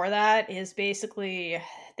happened before that is basically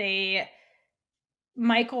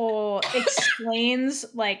Michael explains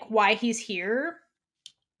like why he's here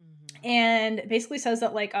Mhm. and basically says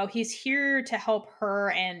that like, oh, he's here to help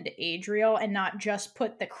her and Adriel and not just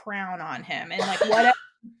put the crown on him. And like whatever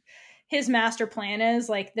his master plan is,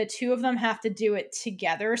 like the two of them have to do it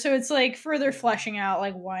together. So it's like further fleshing out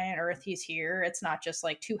like why on earth he's here. It's not just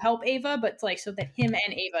like to help Ava, but it's like so that him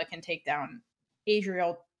and Ava can take down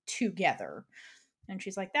Adriel together. And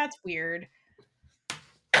she's like, that's weird.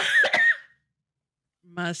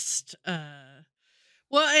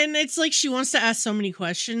 Well, and it's like she wants to ask so many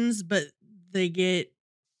questions, but they're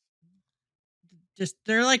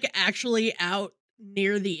like actually out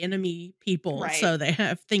near the enemy people, Right. so they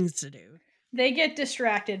have things to do. They get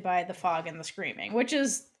distracted by the fog and the screaming, which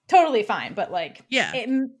is totally fine. But like, Yeah.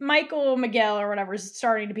 Michael Miguel or whatever is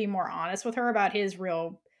starting to be more honest with her about his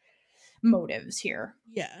real motives here.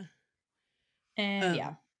 Yeah. And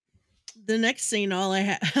yeah, The next scene, all I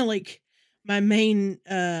have, like, my main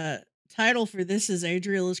title for this is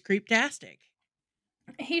Adriel is Creeptastic.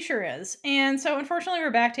 he sure is. And so unfortunately,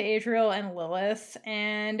 we're back to Adriel and Lilith,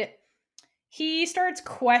 and he starts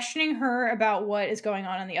questioning her about what is going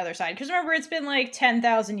on the other side. Because remember, it's been like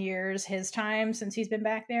 10,000 years his time since he's been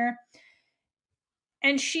back there.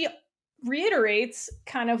 And she reiterates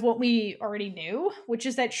kind of what we already knew, which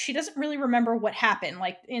is that she doesn't really remember what happened.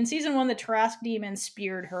 Like in season 1, the Tarrasque demon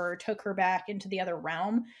speared her, took her back into the other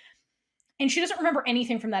realm. And she doesn't remember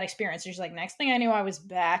anything from that experience. She's like, next thing I knew, I was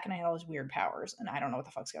back and I had all these weird powers and I don't know what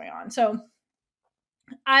the fuck's going on. So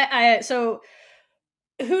so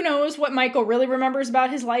who knows what Michael really remembers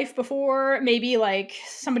about his life before? Maybe like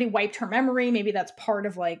somebody wiped her memory. Maybe that's part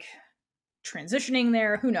of like transitioning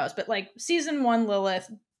there. Who knows? But like season 1,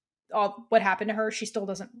 Lilith, all what happened to her, she still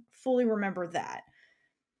doesn't fully remember that.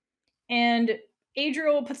 And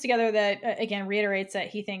Adriel puts together that, again, reiterates that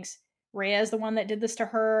he thinks Rhea is the one that did this to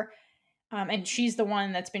her. And she's the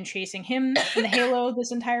one that's been chasing him in the Halo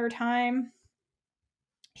this entire time.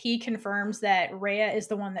 He confirms that Rhea is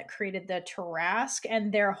the one that created the Tarrasque,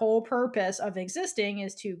 and their whole purpose of existing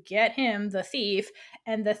is to get him, the thief,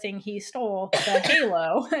 and the thing he stole, the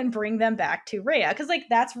Halo, and bring them back to Rhea. Because, like,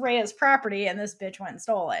 that's Rhea's property, and this bitch went and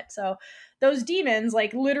stole it. So those demons,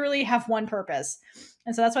 like, literally have one purpose.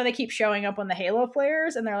 And so that's why they keep showing up on the Halo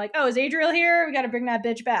players, and they're like, oh, is Adriel here? We got to bring that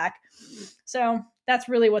bitch back. So that's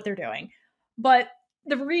really what they're doing. But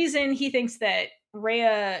the reason he thinks that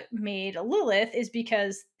Rhea made Lilith is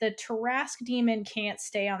because the Tarask demon can't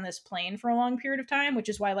stay on this plane for a long period of time, which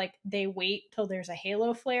is why like they wait till there's a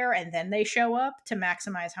halo flare and then they show up to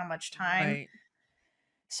maximize how much time. Right.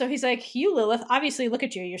 So he's like, you Lilith, obviously look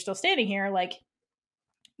at you, you're still standing here, like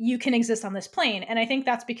you can exist on this plane. And I think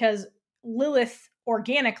that's because Lilith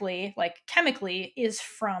organically, like chemically, is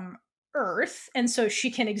from Earth, and so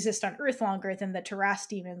she can exist on Earth longer than the Tarask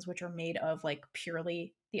demons, which are made of like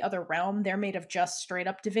purely the other realm. They're made of just straight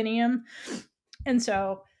up divinium. And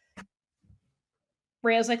so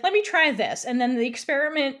Rhea's like, let me try this. And then the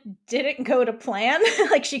experiment didn't go to plan.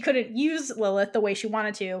 Like she couldn't use Lilith the way she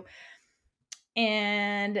wanted to.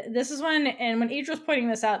 And this is when Adriel's pointing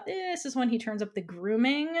this out, this is when he turns up the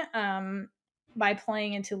grooming by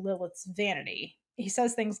playing into Lilith's vanity. He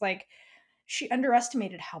says things like, she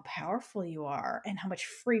underestimated how powerful you are and how much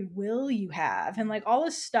free will you have and like all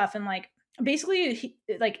this stuff. And like basically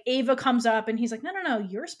like Ava comes up and he's like, no,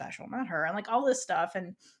 you're special, not her. And like all this stuff.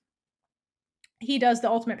 And he does the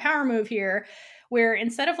ultimate power move here where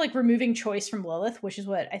instead of like removing choice from Lilith, which is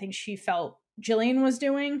what I think she felt Jillian was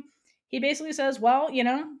doing, he basically says, well,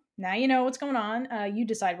 now you know what's going on. You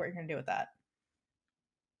decide what you're going to do with that.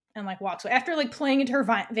 And like walks away. After like playing into her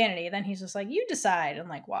vanity, then he's just like, you decide, and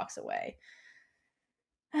like walks away.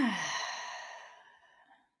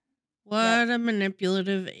 What a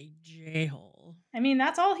manipulative j-hole. I mean,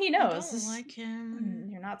 that's all he knows. I don't like him.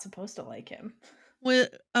 You're not supposed to like him. Well,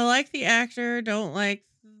 I like the actor, don't like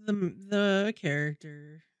the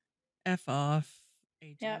character. F off,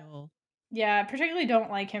 Adriel. Yeah, particularly don't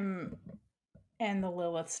like him and the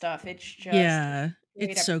Lilith stuff. It's just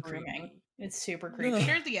it's so grooming. creepy. It's super creepy. I'm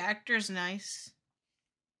sure the actor's nice.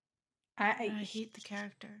 I hate the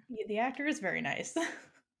character. The actor is very nice.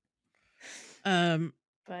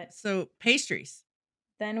 But so Pastries.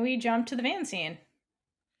 Then we jump to the van scene.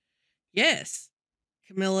 Yes.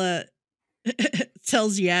 Camilla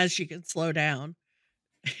tells Yaz she can slow down.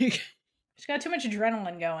 She's got too much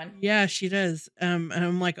adrenaline going. Yeah, she does. And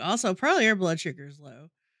I'm like, also probably her blood sugar's low.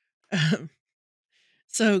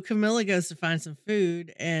 So Camilla goes to find some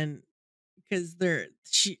food, and because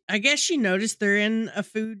I guess she noticed they're in a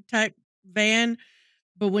food type van,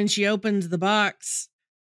 but when she opens the box,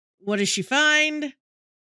 what does she find?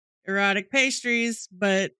 Erotic pastries.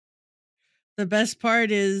 But the best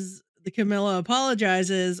part is the Camilla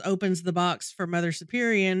apologizes, opens the box for Mother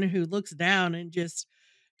Superior, who looks down and just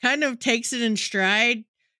kind of takes it in stride,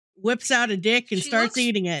 whips out a dick and starts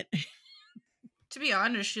eating it. To be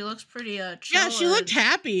honest, she looks pretty chill. Yeah, she looked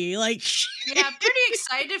happy. Like, yeah, pretty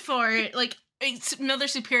excited for it. Like, Mother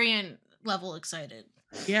Superior level excited.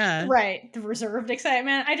 Yeah. Right. The reserved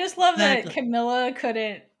excitement. I just love that Camilla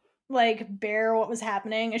couldn't like bear what was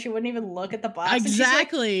happening and she wouldn't even look at the box.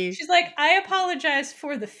 Exactly. She's like, I apologize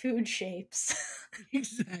for the food shapes.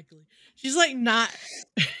 Exactly. She's like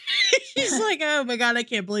she's like, oh my God, I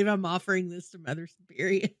can't believe I'm offering this to Mother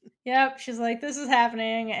Superior. Yep. She's like, this is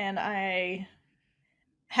happening and I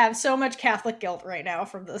have so much Catholic guilt right now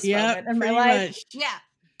from this moment in my life. Much. Yeah.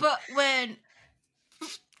 But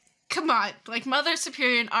come on, like Mother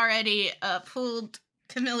Superior already pulled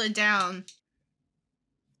Camilla down.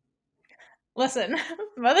 Listen,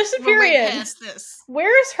 Mother Superior.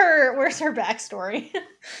 Where's her backstory?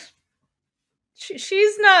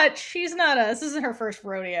 She's not this isn't her first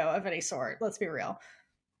rodeo of any sort. Let's be real.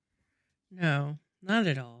 No, not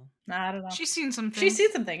at all. Not at all. She's seen some things. She's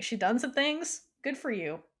seen some things. She's done some things. Good for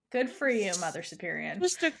you. Good for you, Mother Superior. That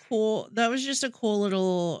was just a cool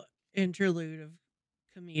little interlude of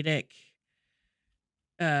comedic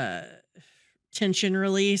tension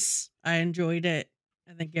release. I enjoyed it.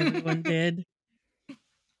 I think everyone did.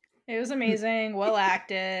 It was amazing, well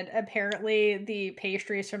acted. Apparently the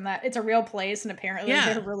pastries from that, it's a real place and apparently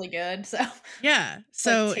they're really good. So yeah.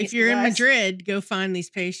 So like, if you're in Madrid, go find these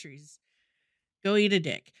pastries. Go eat a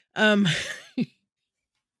dick.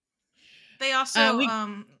 They also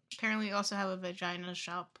apparently also have a vagina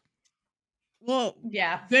shop. Well,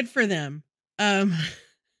 yeah. Good for them.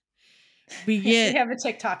 We have a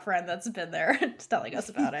TikTok friend that's been there telling us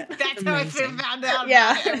about it. That's how I found out.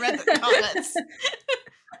 Yeah. I read the comments.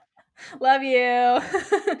 Love you.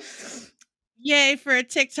 Yay for a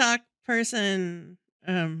TikTok person.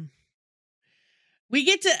 We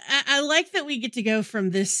get to I like that we get to go from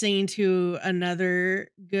this scene to another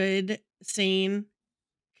good scene,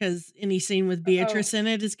 because any scene with Beatrice in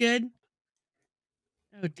it is good.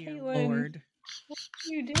 Oh dear Lord. What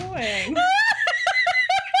are you doing?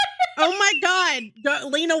 Oh my God.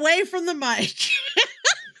 Don't lean away from the mic.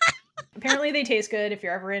 Apparently they taste good. If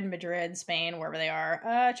you're ever in Madrid, Spain, wherever they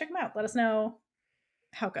are, check them out. Let us know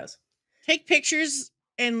how it goes. Take pictures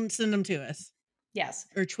and send them to us. Yes.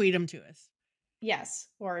 Or tweet them to us. Yes.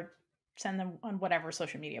 Or send them on whatever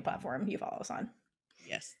social media platform you follow us on.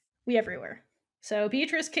 Yes. We everywhere. So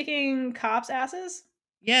Beatrice kicking cops' asses?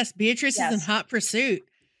 Yes, Beatrice is in Yes. hot pursuit.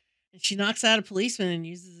 And she knocks out a policeman and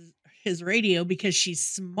uses his radio because she's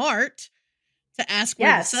smart to ask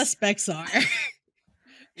where the suspects are.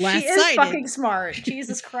 She is fucking smart.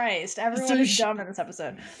 Jesus Christ. Everyone is dumb in this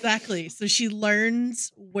episode. Exactly. So she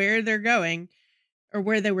learns where they're going or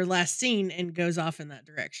where they were last seen and goes off in that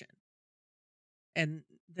direction. And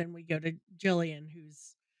then we go to Jillian,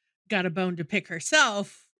 who's got a bone to pick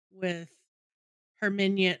herself with her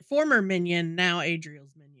minion, former minion, now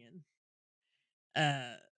Adriel's minion.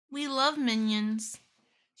 We love minions.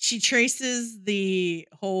 She traces the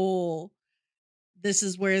whole, this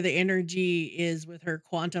is where the energy is with her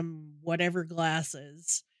quantum whatever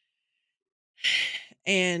glasses,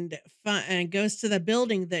 and goes to the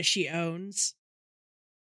building that she owns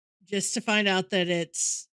just to find out that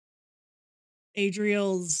it's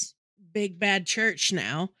Adriel's big bad church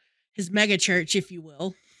now, his mega church, if you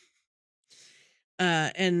will.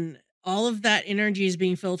 And all of that energy is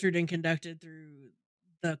being filtered and conducted through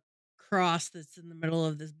the cross that's in the middle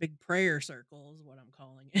of this big prayer circle, is what I'm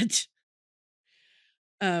calling it.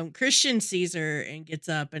 Christian sees her and gets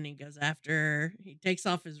up and he goes after her. He takes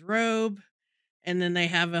off his robe, and then they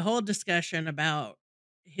have a whole discussion about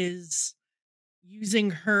his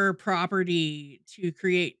using her property to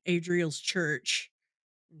create Adriel's church.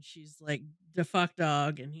 And she's like, the fuck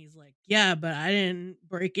dog. And he's like, yeah, but I didn't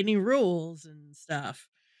break any rules and stuff.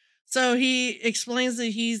 So he explains that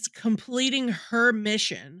he's completing her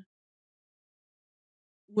mission,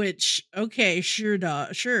 which, okay, sure,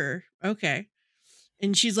 dog, sure, okay.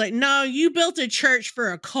 And she's like, no, you built a church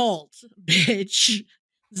for a cult, bitch.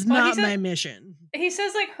 It's not my mission. He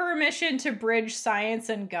says, like, her mission to bridge science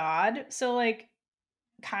and God. So, like,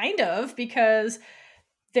 kind of, because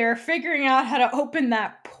they're figuring out how to open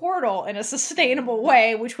that portal in a sustainable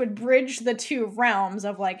way, which would bridge the two realms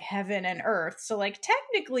of, like, heaven and earth. So, like,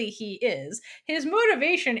 technically he is. His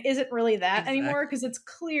motivation isn't really that anymore, because it's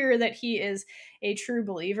clear that he is a true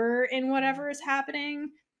believer in whatever is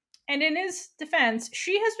happening. And in his defense,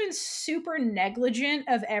 she has been super negligent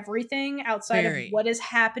of everything outside of what is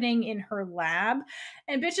happening in her lab.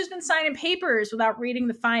 And bitch has been signing papers without reading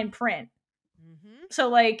the fine print. Mm-hmm. So,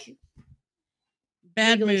 like,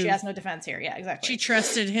 bad legally, move. She has no defense here. Yeah, exactly. She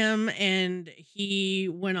trusted him, and he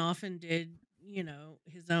went off and did,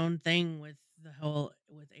 his own thing with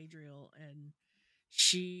Adriel, and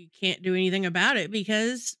she can't do anything about it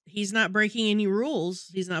because he's not breaking any rules.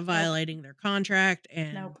 He's not violating their contract,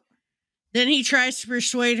 and then he tries to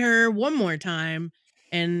persuade her one more time,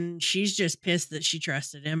 and she's just pissed that she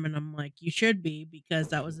trusted him. And I'm like, you should be, because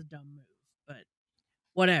that was a dumb move, but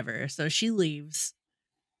whatever. So she leaves,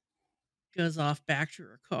 goes off back to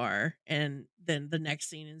her car, and then the next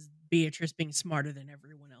scene is Beatrice being smarter than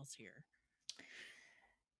everyone else here.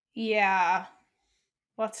 Yeah.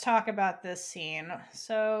 Let's talk about this scene.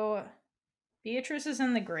 So Beatrice is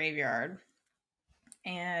in the graveyard,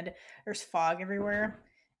 and there's fog everywhere.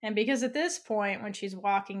 And because at this point, when she's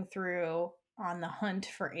walking through on the hunt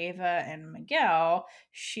for Ava and Miguel,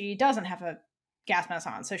 she doesn't have a gas mask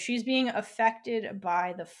on. So she's being affected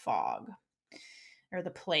by the fog or the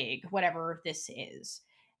plague, whatever this is.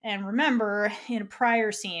 And remember, in a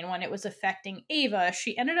prior scene, when it was affecting Ava,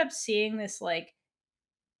 she ended up seeing this, like,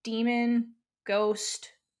 demon ghost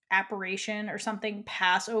apparition or something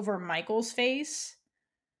pass over Michael's face.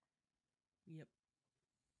 Yep.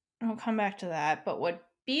 I'll come back to that. But what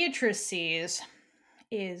Beatrice sees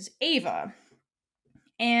is Ava.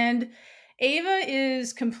 And Ava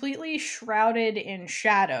is completely shrouded in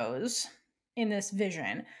shadows in this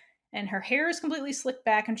vision. And her hair is completely slicked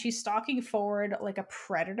back, and she's stalking forward like a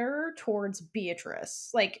predator towards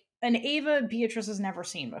Beatrice. Like an Ava Beatrice has never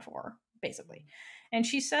seen before, basically. And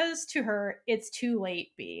she says to her, "It's too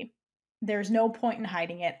late, B. There's no point in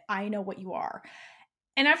hiding it. I know what you are."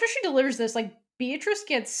 And after she delivers this, like, Beatrice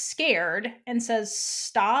gets scared and says,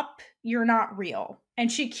 "Stop, you're not real." And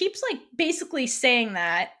she keeps, like, basically saying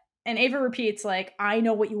that. And Ava repeats, like, "I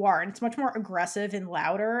know what you are." And it's much more aggressive and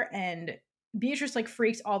louder. And Beatrice, like,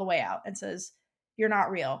 freaks all the way out and says, "You're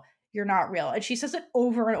not real. You're not real." And she says it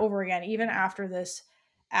over and over again, even after this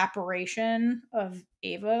apparition of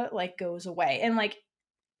Ava, like, goes away. And, like,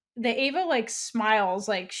 the Ava, like, smiles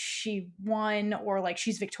like she won or like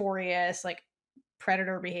she's victorious, like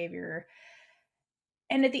predator behavior.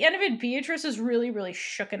 And at the end of it, Beatrice is really, really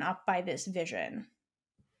shooken up by this vision.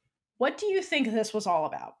 What do you think this was all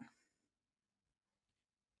about?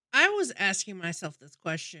 I was asking myself this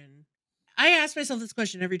question. I ask myself this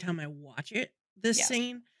question every time I watch it, this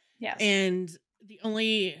scene. Yes. And the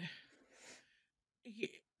only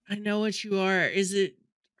I know what you are. Is it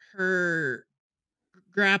her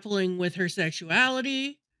grappling with her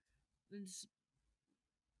sexuality?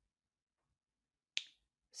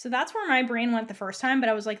 So that's where my brain went the first time, but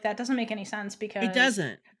I was like, that doesn't make any sense because it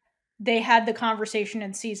doesn't. They had the conversation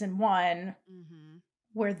in season 1 Mm-hmm.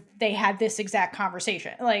 where they had this exact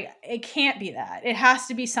conversation. Like, it can't be that. It has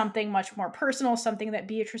to be something much more personal, something that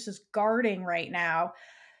Beatrice is guarding right now,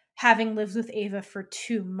 having lived with Ava for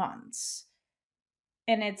 2 months.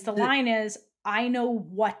 And it's the line is, I know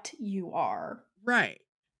what you are. Right.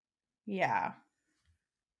 Yeah.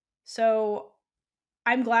 So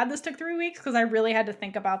I'm glad this took 3 weeks because I really had to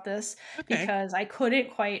think about this because I couldn't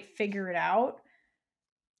quite figure it out.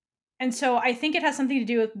 And so I think it has something to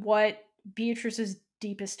do with what Beatrice's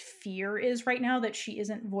deepest fear is right now that she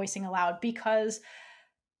isn't voicing aloud, because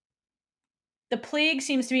the plague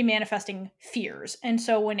seems to be manifesting fears. And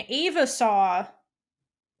so when Ava saw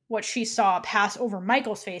what she saw pass over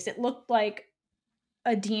Michael's face, it looked like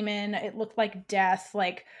a demon, it looked like death,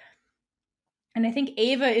 like, and I think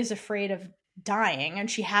Ava is afraid of dying, and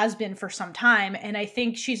she has been for some time, and I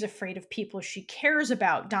think she's afraid of people she cares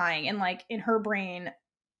about dying, and like in her brain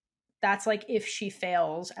that's like if she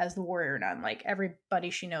fails as the warrior nun, like everybody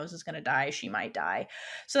she knows is going to die, she might die.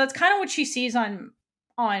 So that's kind of what she sees on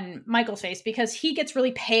Michael's face, because he gets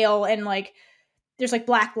really pale and like there's like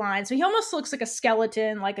black lines, so he almost looks like a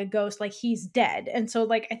skeleton, like a ghost, like he's dead. And so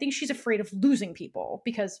like I think she's afraid of losing people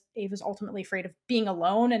because Ava's ultimately afraid of being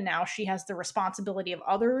alone, and now she has the responsibility of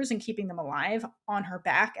others and keeping them alive on her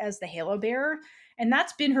back as the halo bearer. And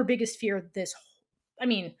that's been her biggest fear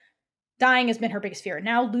dying has been her biggest fear.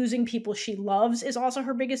 Now losing people she loves is also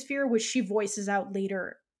her biggest fear, which she voices out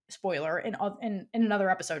later. Spoiler, in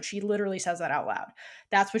another episode, she literally says that out loud.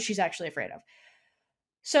 That's what she's actually afraid of.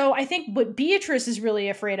 So I think what Beatrice is really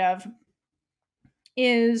afraid of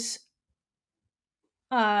is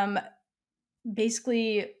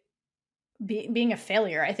basically being a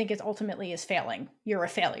failure. I think it ultimately is failing. You're a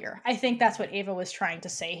failure. I think that's what Ava was trying to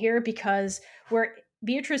say here, because where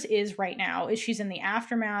Beatrice is right now is she's in the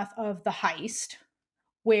aftermath of the heist,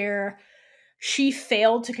 where she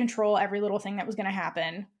failed to control every little thing that was going to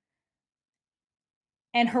happen.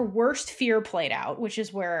 And her worst fear played out, which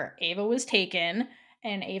is where Ava was taken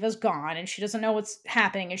and Ava's gone and she doesn't know what's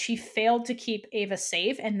happening. And she failed to keep Ava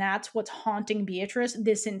safe. And that's what's haunting Beatrice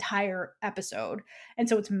this entire episode. And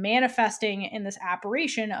so it's manifesting in this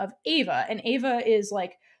apparition of Ava. And Ava is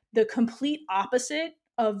like the complete opposite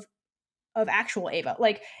of actual Ava.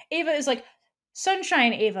 Like Ava is like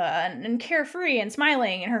sunshine Ava and carefree and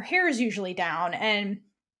smiling, and her hair is usually down. And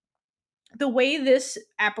the way this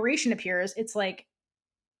apparition appears, it's like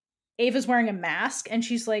Ava's wearing a mask and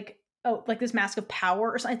she's like, oh, like this mask of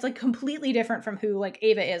power or something. It's like completely different from who like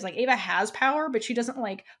Ava is. Like Ava has power, but she doesn't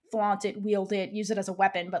like flaunt it, wield it, use it as a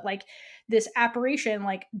weapon. But like this apparition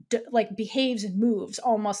like like behaves and moves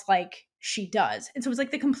almost like she does. And so it's like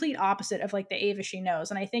the complete opposite of like the Ava she knows.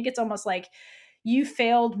 And I think it's almost like, you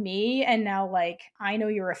failed me and now like I know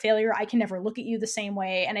you're a failure. I can never look at you the same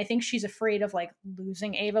way. And I think she's afraid of like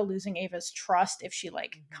losing Ava's trust if she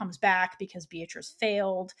like comes back because Beatrice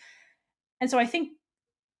failed. And so I think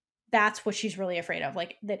that's what she's really afraid of,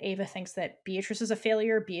 like that Ava thinks that Beatrice is a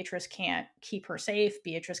failure. Beatrice can't keep her safe.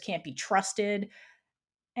 Beatrice can't be trusted.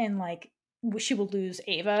 And like she will lose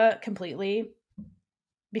Ava completely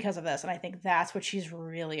because of this. And I think that's what she's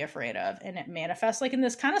really afraid of. And it manifests like in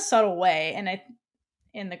this kind of subtle way. And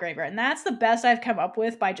in the graveyard. And that's the best I've come up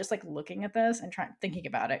with by just like looking at this and thinking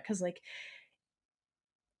about it. Cause like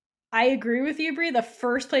I agree with you, Brie. The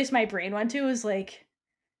first place my brain went to was like,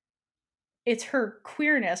 it's her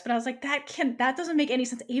queerness, but I was like, that doesn't make any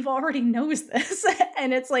sense. Ava already knows this.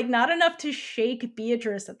 And it's like not enough to shake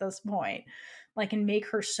Beatrice at this point, like, and make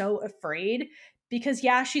her so afraid, because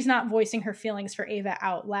yeah, she's not voicing her feelings for Ava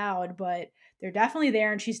out loud, but they're definitely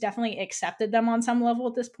there and she's definitely accepted them on some level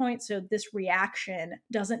at this point. So this reaction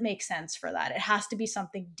doesn't make sense for that. It has to be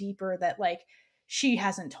something deeper that like she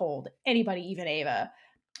hasn't told anybody, even Ava.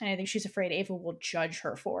 And I think she's afraid Ava will judge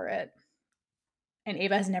her for it. And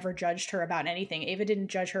Ava has never judged her about anything. Ava didn't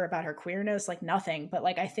judge her about her queerness, like nothing. But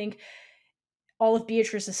like I think all of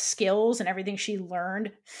Beatrice's skills and everything she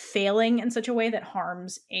learned failing in such a way that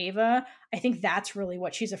harms Ava, I think that's really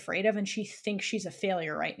what she's afraid of. And she thinks she's a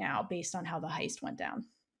failure right now based on how the heist went down.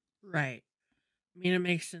 Right. I mean, it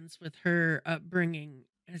makes sense with her upbringing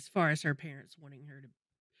as far as her parents wanting her to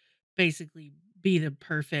basically be the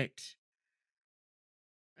perfect.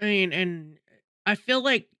 I mean, and I feel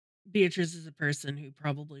like Beatrice is a person who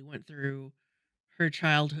probably went through her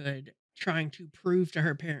childhood trying to prove to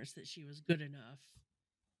her parents that she was good enough.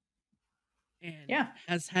 and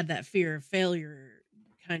has had that fear of failure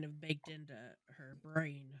kind of baked into her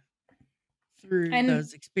brain through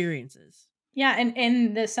those experiences. Yeah, and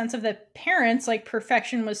in the sense of the parents, like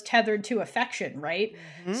perfection was tethered to affection, right?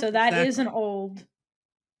 Mm-hmm, so that is an old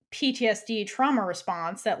PTSD trauma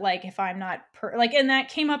response that, like, if I'm not and that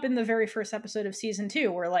came up in the very first episode of season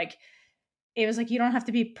 2, where like it was like, you don't have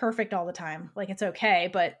to be perfect all the time, like it's okay,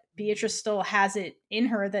 but Beatrice still has it in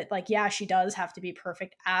her that, like, yeah, she does have to be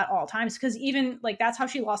perfect at all times, because even like that's how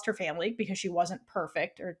she lost her family, because she wasn't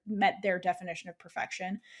perfect or met their definition of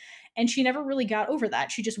perfection. And she never really got over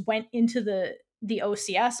that. She just went into the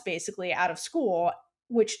OCS basically out of school,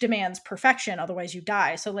 which demands perfection, otherwise you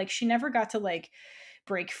die. So like she never got to like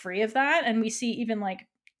break free of that. And we see even like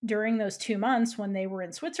during those 2 months when they were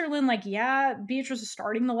in Switzerland, like, yeah, Beatrice was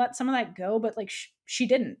starting to let some of that go, but like she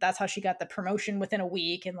didn't. That's how she got the promotion within a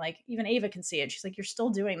week. And like even Ava can see it. She's like, you're still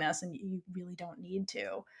doing this and you really don't need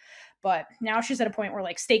to. But now she's at a point where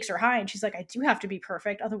like stakes are high and she's like, I do have to be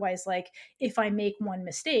perfect. Otherwise, like if I make one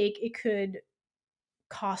mistake, it could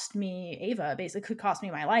cost me Ava, basically could cost me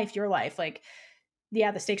my life, your life. Like, yeah,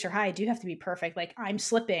 the stakes are high. I do have to be perfect. Like I'm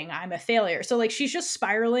slipping, I'm a failure. So like she's just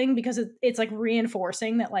spiraling because it's like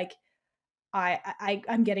reinforcing that like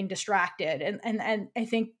I'm getting distracted. And I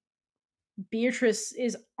think Beatrice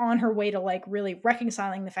is on her way to like really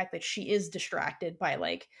reconciling the fact that she is distracted by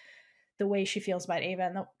like the way she feels about Ava,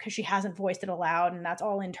 and because she hasn't voiced it aloud, and that's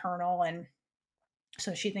all internal. And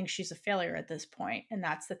so she thinks she's a failure at this point. And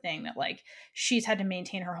that's the thing that like she's had to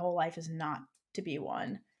maintain her whole life, is not to be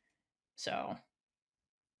one. So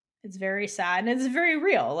it's very sad, and it's very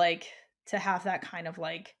real, like to have that kind of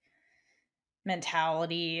like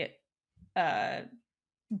mentality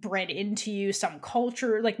bred into you, some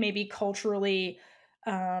culture, like maybe culturally,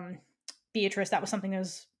 Beatrice, that was something that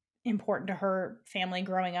was important to her family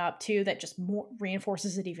growing up too, that just more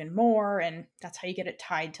reinforces it even more. And that's how you get it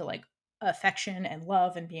tied to like affection and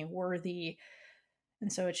love and being worthy.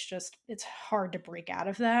 And so it's hard to break out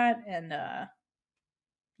of that. And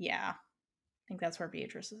yeah, I think that's where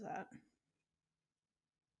Beatrice is at.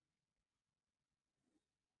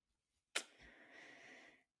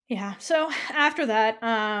 Yeah, so after that,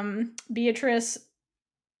 Beatrice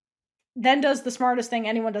then does the smartest thing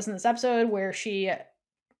anyone does in this episode, where she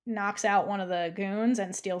knocks out one of the goons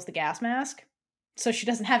and steals the gas mask. So she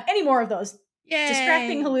doesn't have any more of those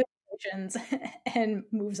distracting hallucinations and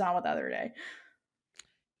moves on with the other day.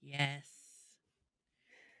 Yes.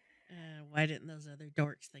 Why didn't those other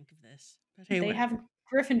dorks think of this? But hey, they have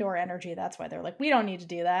Gryffindor energy. That's why they're like, we don't need to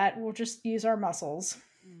do that. We'll just use our muscles.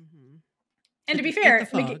 Mm-hmm. And to be fair,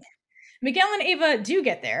 Miguel and Ava do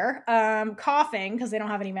get there, coughing because they don't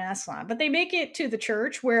have any masks on. But they make it to the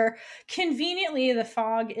church, where conveniently the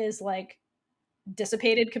fog is like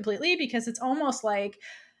dissipated completely, because it's almost like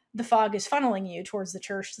the fog is funneling you towards the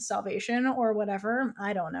church to salvation or whatever.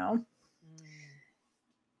 I don't know.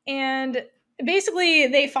 And basically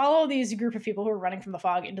they follow these group of people who are running from the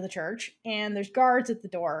fog into the church, and there's guards at the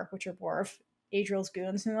door, which are Worf, Adriel's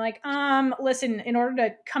goons, and they're like, listen, in order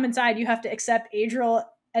to come inside, you have to accept Adriel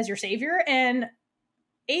as your savior. And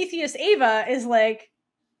atheist Ava is like,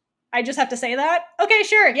 I just have to say that? Okay,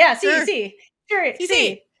 sure. Yeah, see. Sure,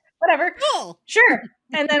 see. Whatever. Cool. Sure.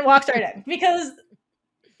 And then walks right in, because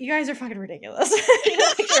you guys are fucking ridiculous.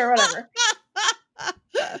 Sure, whatever.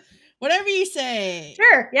 Whatever you say.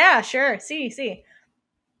 Sure. Yeah, sure. See.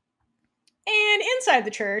 And inside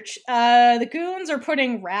the church, the goons are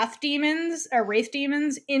putting wraith demons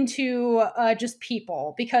into just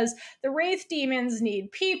people, because the wraith demons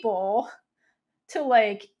need people to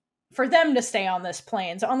like, for them to stay on this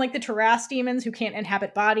plane. So unlike the Taras demons who can't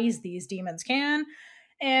inhabit bodies, these demons can,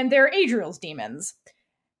 and they're Adriel's demons.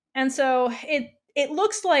 And so it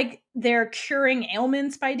looks like they're curing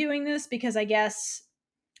ailments by doing this, because I guess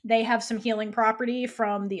they have some healing property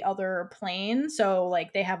from the other plane. So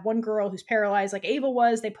like they have one girl who's paralyzed like Ava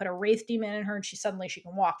was. They put a wraith demon in her and she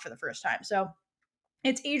can walk for the first time. So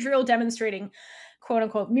it's Adriel demonstrating quote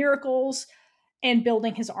unquote miracles and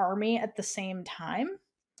building his army at the same time.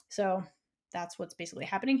 So that's what's basically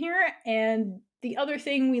happening here. And the other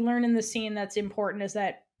thing we learn in the scene that's important is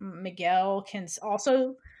that Miguel can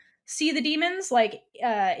also see the demons like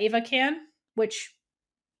Ava can, which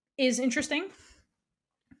is interesting.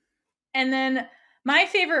 And then my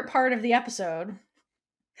favorite part of the episode,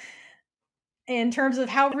 in terms of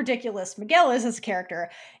how ridiculous Miguel is as a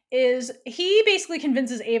character, is he basically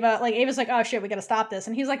convinces Ava, like Ava's like, oh shit, we gotta stop this.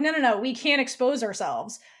 And he's like, no, we can't expose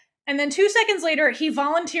ourselves. And then 2 seconds later, he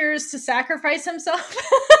volunteers to sacrifice himself to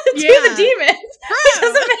the demons.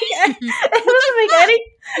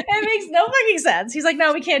 It makes no fucking sense. He's like,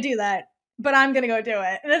 no, we can't do that. but I'm gonna go do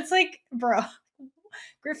it. And it's like, bro,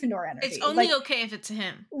 Gryffindor energy. It's only like, okay if it's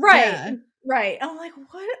him. right, Yeah. right. I'm like,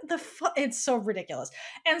 what the fuck? It's so ridiculous.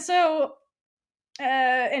 And so,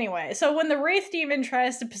 anyway, so when the Wraith Demon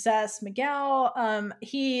tries to possess Miguel,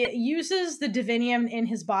 he uses the divinium in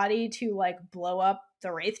his body to like blow up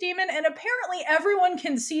the Wraith Demon, and apparently everyone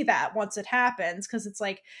can see that once it happens because it's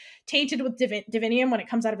like tainted with divinium when it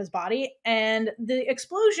comes out of his body, and the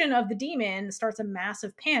explosion of the demon starts a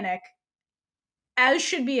massive panic, as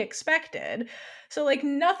should be expected. So like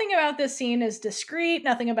nothing about this scene is discreet,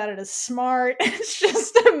 nothing about it is smart. It's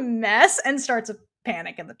just a mess and starts a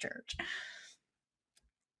panic in the church.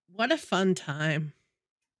 What a fun time.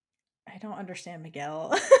 I don't understand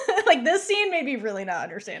Miguel. Like this scene made me really not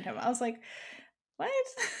understand him. I was like, what?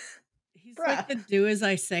 He's Bruh. like the do as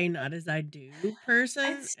I say, not as I do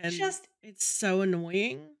person. It's and just- it's so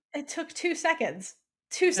annoying. It took 2 seconds.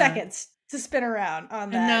 2 seconds to spin around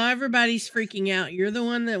on that. And now everybody's freaking out. You're the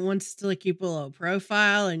one that wants to like keep a low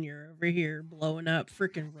profile, and you're over here blowing up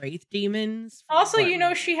freaking Wraith demons. Also, you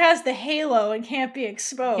know, she has the halo and can't be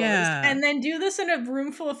exposed. Yeah. And then do this in a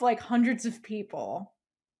room full of like hundreds of people.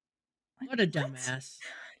 Like, What a dumbass.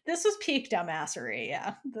 This was peak dumbassery,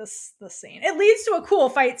 yeah. This scene. It leads to a cool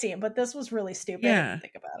fight scene, but this was really stupid. Yeah. If you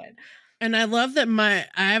think about it. And I love that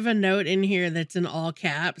I have a note in here that's in all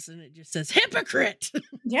caps, and it just says hypocrite.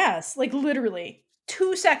 Yes, like literally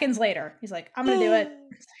 2 seconds later, he's like, "I'm gonna do it."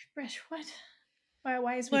 It's like, Rich, what?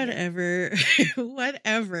 Why is we here? Whatever.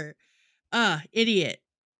 Whatever. Idiot.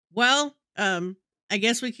 Well, I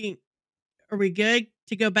guess we can. Are we good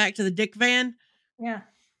to go back to the dick van? Yeah.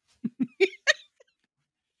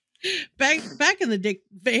 Back in the dick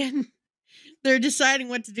van, they're deciding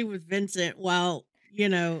what to do with Vincent while, you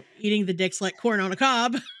know, eating the dicks like corn on a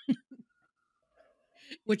cob,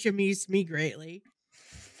 which amused me greatly.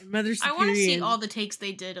 And Mother Superior, I want to see all the takes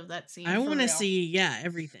they did of that scene. I want to real. see,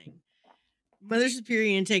 everything. Mother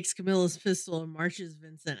Superior takes Camilla's pistol and marches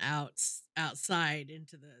Vincent outside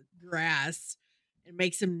into the grass and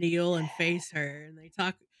makes him kneel and face her. And they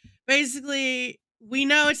talk. Basically, we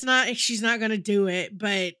know she's not going to do it,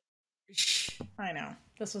 but I know.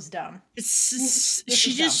 This was dumb.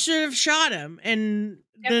 She just should have shot him, and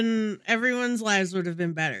then everyone's lives would have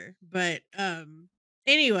been better. But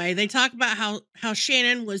anyway, they talk about how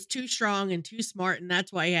Shannon was too strong and too smart, and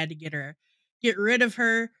that's why he had to get rid of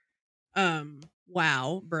her.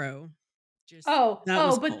 Wow, bro. But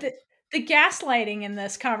cold. the gaslighting in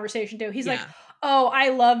this conversation too. He's like, "Oh, I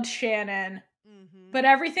loved Shannon, but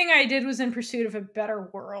everything I did was in pursuit of a better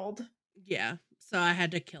world." Yeah, so I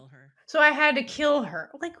had to kill her.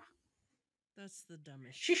 Like, that's the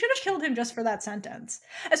dumbest. She should have killed him just for that sentence.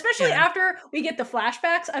 Especially after we get the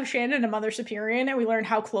flashbacks of Shannon and Mother Superior and we learn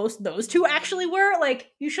how close those two actually were.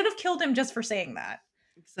 Like, you should have killed him just for saying that.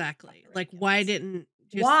 Exactly. Like, why didn't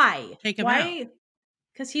take him out?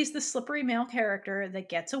 Because he's the slippery male character that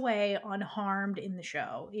gets away unharmed in the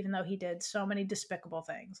show, even though he did so many despicable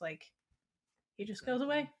things. Like, he just goes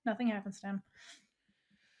away. Nothing happens to him.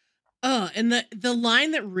 Oh, and the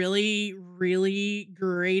line that really, really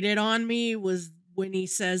grated on me was when he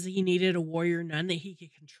says he needed a warrior nun that he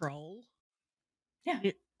could control. Yeah.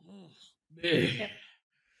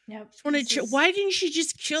 Yep. Why didn't she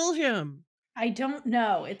just kill him? I don't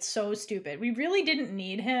know. It's so stupid. We really didn't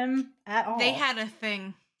need him at all. They had a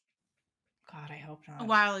thing. God, I hope not. A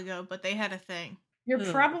while ago, but they had a thing. You're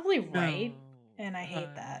probably right, and I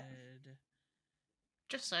hate that.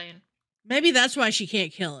 Just saying. Maybe that's why she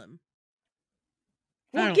can't kill him.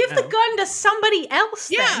 Well, give the gun to somebody else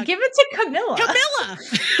then. Yeah. Give it to Camilla. Camilla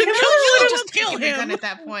Camilla just kill him. Gun at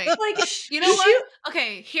that point. Like, you know what?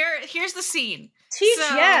 Okay, here's the scene. Teach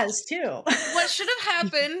Yaz too. What should have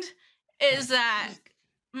happened is that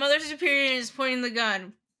Mother Superior is pointing the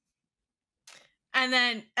gun, and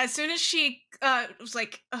then as soon as she was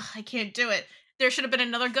like, I can't do it, there should have been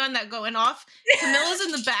another gun that going off. Camilla's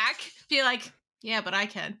in the back, be like, yeah, but I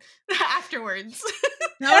can. Afterwards.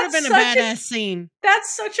 That would have been a badass scene.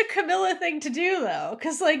 That's such a Camilla thing to do, though.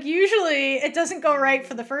 Because, like, usually it doesn't go right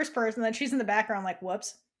for the first person, then she's in the background like,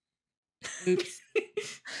 whoops. Oops.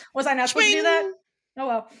 Was I not supposed to do that? Oh,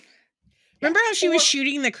 well. Remember how she was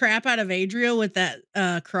shooting the crap out of Adriel with that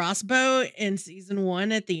crossbow in season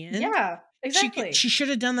 1 at the end? Yeah, exactly. She should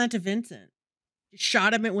have done that to Vincent.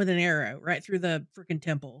 Shot him with an arrow right through the freaking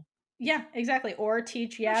temple. Yeah, exactly. Or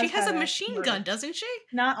teach Yaz. She has a machine gun, doesn't she?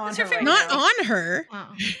 Not on her. Right Not now. on her.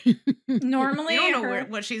 Oh. Normally, you don't know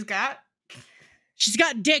what she's got. She's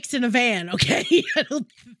got dicks in a van. Okay, I don't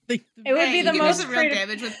think it would be the most real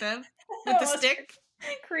damage with them with the stick.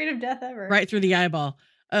 Creative death ever. Right through the eyeball.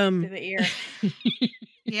 Through the ear.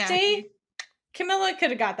 Yeah. See, Camilla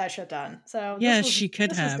could have got that shit done. So Yeah, she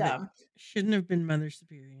could this have. was It dumb. shouldn't have been Mother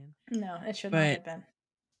Superior. No, it should not But have been.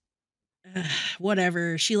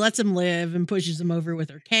 whatever. She lets him live and pushes him over with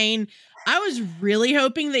her cane. I was really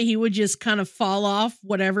hoping that he would just kind of fall off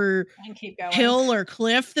whatever And keep going. hill or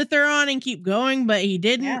cliff that they're on and keep going, but he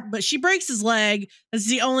didn't. Yeah. But she breaks his leg. That's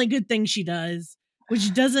the only good thing she does,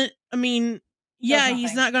 which doesn't, I mean, yeah,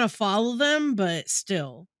 he's not going to follow them, but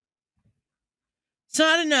still. It's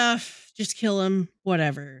not enough. Just kill him,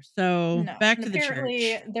 whatever. So back to the church.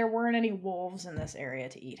 Apparently, there weren't any wolves in this area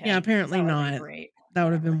to eat him. Yeah, apparently not. Great. That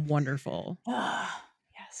would have been wonderful.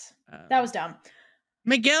 Yes. That was dumb.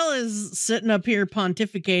 Miguel is sitting up here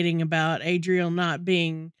pontificating about Adriel not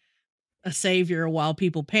being a savior while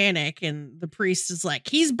people panic, and the priest is like,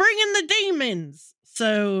 he's bringing the demons.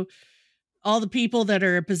 So all the people that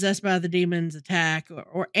are possessed by the demons attack,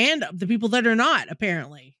 and the people that are not,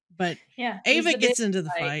 apparently. But yeah, Ava gets into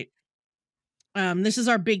the fight. This is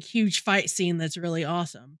our big, huge fight scene that's really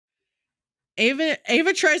awesome.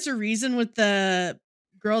 Ava tries to reason with the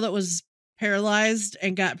girl that was paralyzed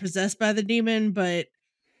and got possessed by the demon, but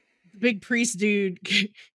the big priest dude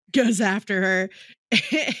goes after her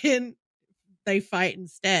and they fight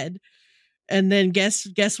instead. And then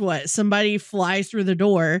guess what? Somebody flies through the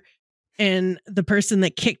door, and the person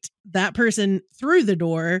that kicked that person through the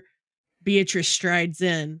door, Beatrice, strides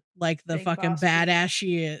in like the big fucking badass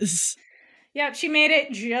she is. Yep, she made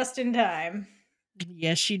it just in time.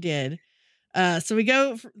 Yes, she did. So we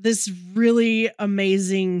go for this really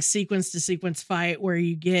amazing sequence to sequence fight where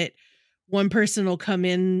you get one person will come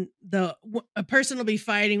in, a person will be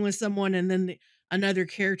fighting with someone, and then another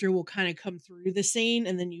character will kind of come through the scene,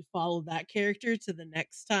 and then you follow that character to the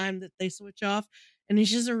next time that they switch off. And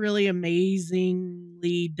it's just a really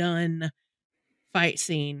amazingly done fight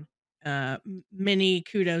scene. Many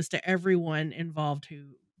kudos to everyone involved who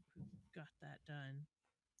got that done.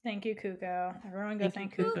 Thank you, Kuko. Everyone go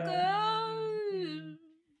thank Kuko. Kuko.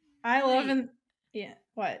 I love and yeah,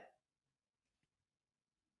 what?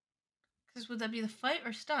 Because would that be the fight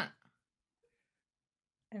or stunt?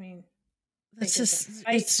 I mean, that's just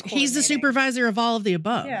he's the supervisor of all of the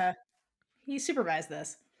above. Yeah, he supervised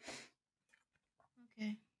this.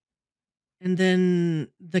 Okay. And then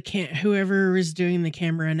whoever is doing the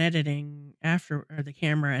camera and editing or the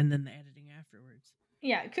camera and then the editing afterwards.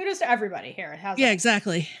 Yeah, kudos to everybody here. How's yeah, that?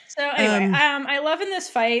 Exactly. So anyway, I love in this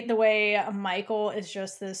fight the way Michael is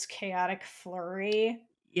just this chaotic flurry.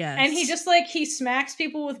 Yes. And he just he smacks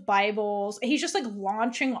people with Bibles. He's just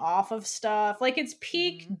launching off of stuff. Like it's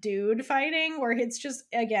peak dude fighting where it's just,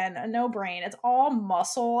 again, a no brain. It's all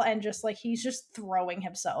muscle and just he's just throwing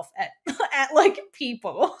himself at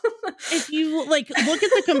people. If you look at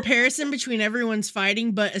the comparison between everyone's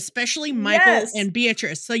fighting, but especially Michael and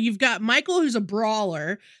Beatrice. So you've got Michael, who's a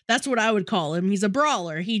brawler. That's what I would call him. He's a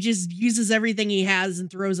brawler. He just uses everything he has and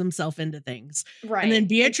throws himself into things. Right. And then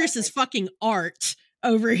Beatrice is fucking art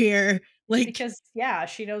over here, because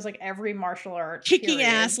she knows every martial art, kicking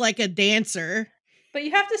ass like a dancer. But you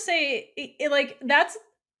have to say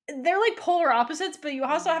they're polar opposites, but you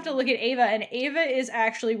also have to look at Ava, and Ava is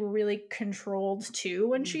actually really controlled too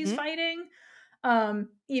when she's fighting.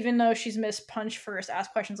 Even though she's missed punch first,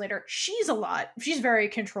 ask questions later, she's very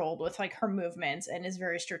controlled with her movements and is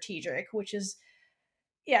very strategic, which is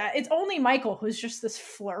it's only Michael who's just this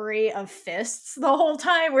flurry of fists the whole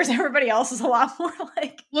time, whereas everybody else is a lot more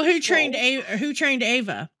who trained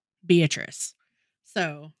Ava? Beatrice.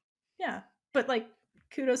 So yeah, but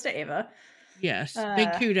kudos to Ava. Yes,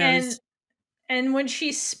 big kudos. And when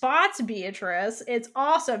she spots Beatrice, it's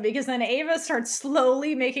awesome because then Ava starts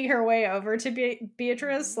slowly making her way over to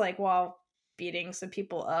Beatrice, while beating some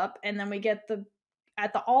people up, and then we get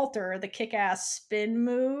at the altar the kick-ass spin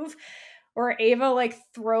move. Or Ava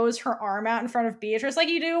throws her arm out in front of Beatrice like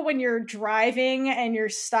you do when you're driving and you're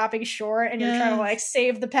stopping short and you're trying to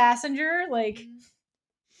save the passenger.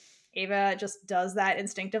 Ava just does that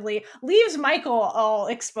instinctively. Leaves Michael all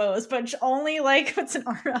exposed, but only puts an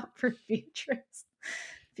arm out for Beatrice.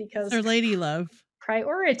 Because her lady love.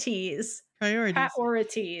 Priorities.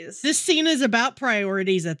 This scene is about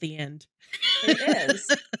priorities at the end. It is.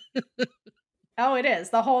 Oh, it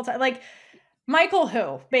is. The whole time. Michael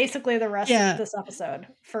who? Basically the rest of this episode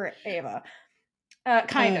for Ava.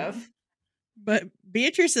 Kind of. But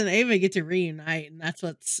Beatrice and Ava get to reunite, and that's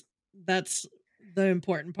the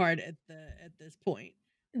important part at this point.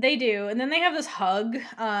 They do. And then they have this hug.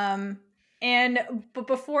 But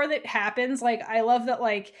before that happens, I love that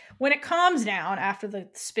when it calms down after the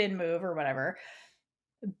spin move or whatever,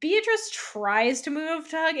 Beatrice tries to move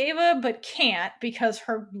to hug Ava, but can't because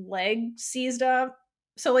her leg seized up.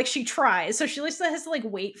 So like she tries. So she has to like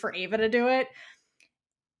wait for Ava to do it.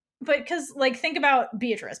 But because like think about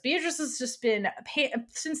Beatrice. Beatrice has just been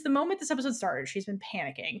since the moment this episode started, she's been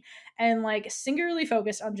panicking and like singularly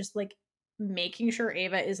focused on just like making sure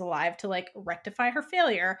Ava is alive to like rectify her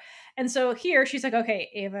failure. And so here she's like,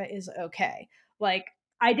 okay, Ava is okay. Like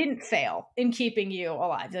I didn't fail in keeping you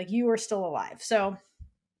alive. Like you are still alive. So,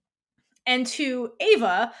 and to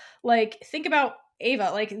Ava, like think about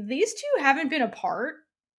Ava, like these two haven't been apart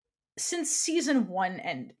since season one.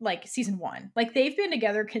 Like they've been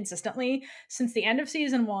together consistently since the end of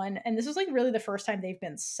season one, and this was like really the first time they've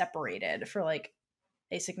been separated for like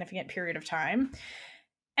a significant period of time.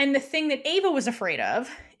 And the thing that Ava was afraid of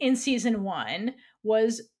in season one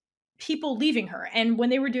was people leaving her. And when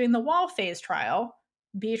they were doing the wall phase trial,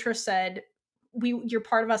 Beatrice said, you're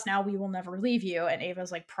part of us now, we will never leave you. And Ava's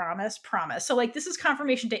like, promise. So like this is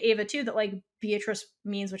confirmation to Ava too that like Beatrice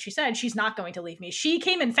means what she said. She's not going to leave me. She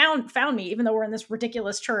came and found me, even though we're in this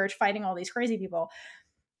ridiculous church fighting all these crazy people.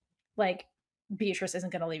 Like Beatrice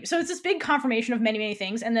isn't going to leave. So it's this big confirmation of many, many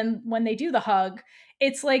things. And then when they do the hug,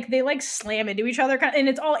 it's like they like slam into each other, and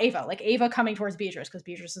it's all Ava, like Ava coming towards Beatrice because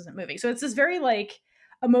Beatrice isn't moving. So it's this very like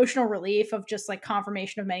emotional relief of just like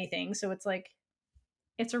confirmation of many things. So it's like,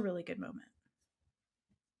 it's a really good moment.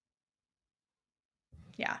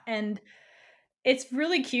 Yeah. And it's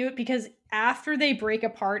really cute because after they break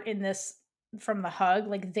apart in this from the hug,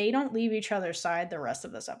 like they don't leave each other's side the rest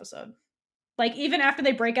of this episode. Like even after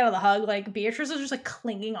they break out of the hug, like Beatrice is just like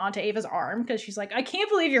clinging onto Ava's arm because she's like, I can't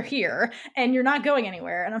believe you're here and you're not going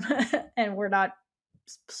anywhere, and I'm and we're not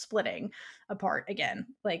splitting apart again.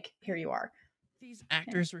 Like here you are. These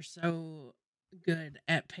actors were so good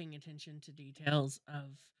at paying attention to details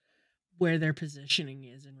of where their positioning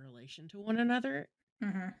is in relation to one another.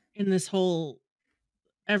 Mm-hmm. In this whole,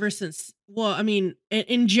 ever since, well, I mean,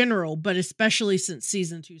 in general, but especially since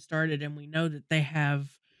season 2 started, and we know that they have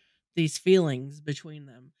these feelings between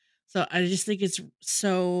them. So I just think it's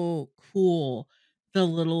so cool, the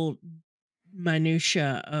little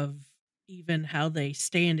minutia of even how they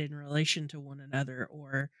stand in relation to one another,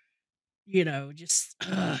 or you know, just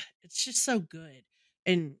it's just so good.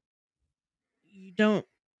 And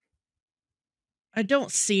I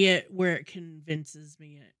don't see it where it convinces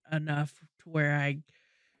me enough to where I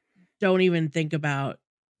don't even think about,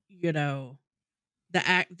 you know, the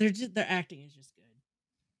act. Their acting is just good.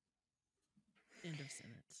 End of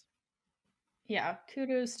sentence. Yeah,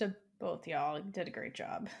 kudos to both y'all. You did a great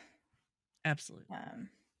job. Absolutely.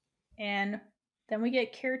 And then we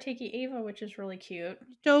get caretaking Ava, which is really cute.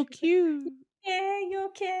 So cute. Like, yeah, you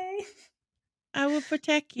okay? I will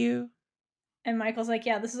protect you. And Michael's like,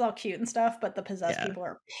 yeah, this is all cute and stuff, but the possessed people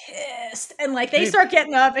are pissed. And like they They- start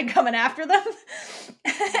getting up and coming after them.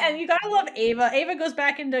 And you gotta love Ava. Ava goes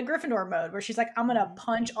back into Gryffindor mode where she's like, I'm gonna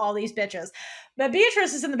punch all these bitches. But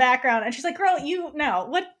Beatrice is in the background and she's like, girl,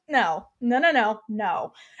 no.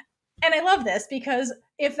 And I love this because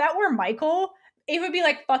if that were Michael, Ava would be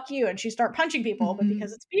like, fuck you, and she'd start punching people. But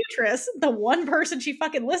because it's Beatrice, the one person she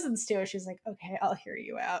fucking listens to, she's like, okay, I'll hear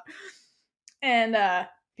you out. And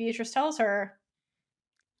Beatrice tells her,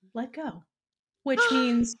 let go, which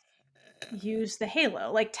means use the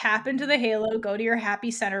halo, like tap into the halo, go to your happy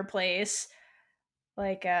center place,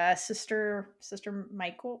 like sister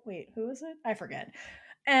Michael, wait, who is it, I forget,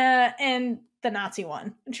 and the Nazi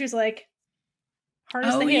one, and she's like,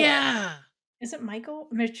 harness the halo. Yeah, is it Michelle?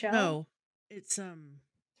 No, it's oh,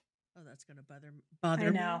 that's gonna bother I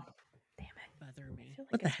know me. Damn it, Bother me. I feel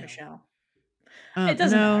like What the it's hell? Michelle. It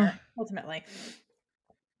doesn't matter ultimately.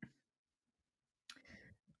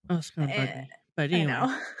 Oh, it's gonna bug me. But anyway, I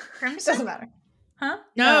know. It doesn't matter. Huh?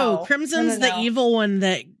 No, Crimson's the evil one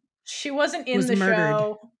that she wasn't in the murdered.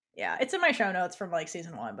 show. Yeah, it's in my show notes from like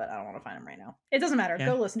season 1, but I don't want to find them right now. It doesn't matter. Yeah.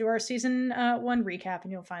 Go listen to our season 1 recap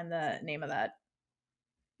and you'll find the name of that.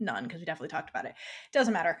 None, because we definitely talked about it.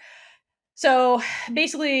 Doesn't matter. So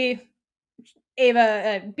basically,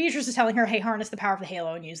 Beatrice is telling her, hey, harness the power of the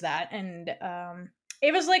halo and use that. And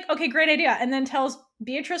Ava's like, okay, great idea. And then tells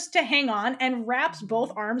Beatrice to hang on and wraps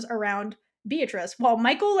both arms around Beatrice while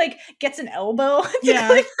Michael like gets an elbow. Yeah.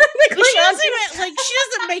 She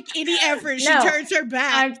doesn't make any effort. She turns her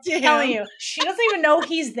back. I'm telling you, she doesn't even know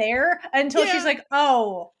he's there until she's like,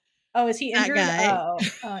 oh, is he injured? Oh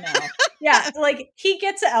no. Yeah, like he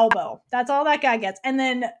gets an elbow. That's all that guy gets. And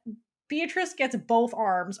then Beatrice gets both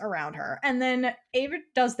arms around her. And then Ava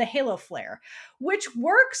does the halo flare, which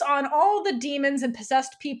works on all the demons and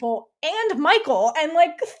possessed people and Michael, and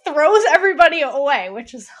like throws everybody away,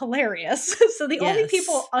 which is hilarious. So the only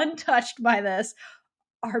people untouched by this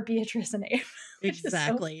are Beatrice and Ava.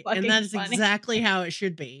 Exactly. So and that's funny. Exactly how it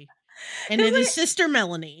should be. And it is Sister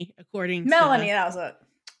Melanie, according Melanie, to... that was it.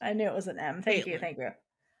 I knew it was an M. Thank you. Caitlin.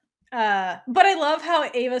 But I love how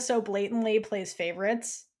Ava so blatantly plays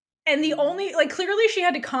favorites. And the only, like, clearly she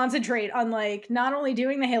had to concentrate on, like, not only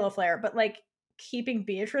doing the Halo Flare, but, like, keeping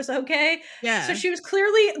Beatrice okay. Yeah. So she was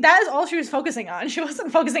clearly, that is all she was focusing on. She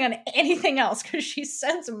wasn't focusing on anything else because she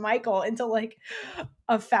sends Michael into, like,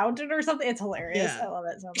 a fountain or something. It's hilarious. Yeah. I love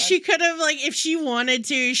it so much. She could have, like, if she wanted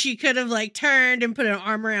to, she could have, like, turned and put an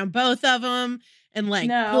arm around both of them and, like,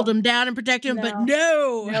 pulled them down and protected them. But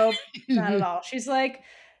no. Nope. Not at all. She's like,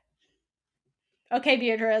 okay,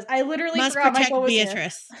 Beatrice. I literally Must forgot protect Michael was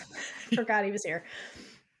Beatrice. here. Forgot he was here.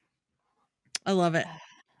 I love it.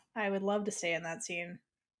 I would love to stay in that scene.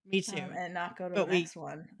 Me too. And not go to the next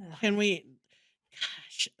one. Ugh. Can we...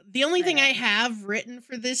 Gosh. The only thing I have written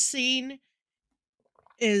for this scene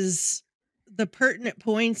is the pertinent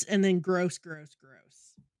points and then gross.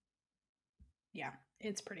 Yeah,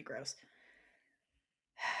 it's pretty gross.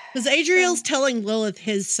 Because Adriel's telling Lilith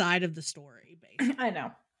his side of the story, basically. I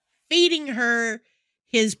know. Feeding her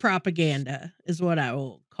his propaganda is what I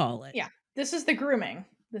will call it. Yeah, this is the grooming.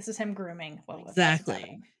 This is him grooming Lilith.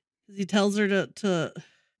 Exactly. He tells her to...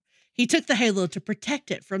 He took the halo to protect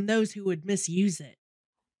it from those who would misuse it.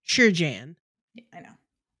 Sure, Jan. Yeah, I know.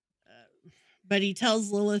 But he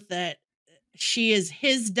tells Lilith that she is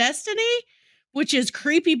his destiny, which is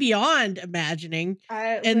creepy beyond imagining.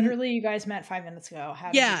 Literally, you guys met 5 minutes ago.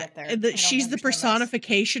 How did you get there? And she's the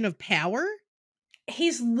personification of power.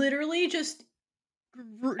 He's literally just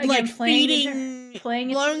like feeding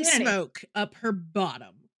blowing humanity. Smoke up her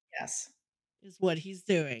bottom. Yes. Is what he's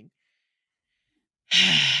doing.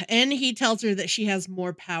 And he tells her that she has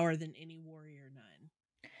more power than any warrior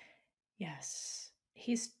nun. Yes.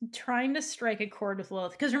 He's trying to strike a chord with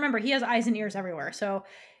Lilith. Because remember, he has eyes and ears everywhere. So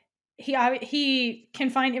he can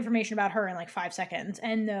find information about her in like 5 seconds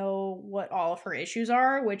and know what all of her issues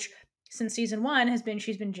are, which since season 1 has been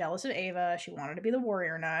she's been jealous of Ava. She wanted to be the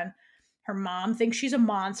warrior nun. Her mom thinks she's a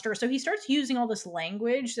monster. So he starts using all this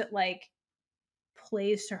language that like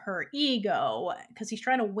plays to her ego because he's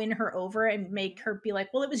trying to win her over and make her be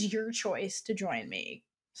like, well, it was your choice to join me.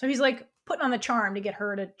 So he's like putting on the charm to get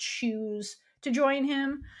her to choose to join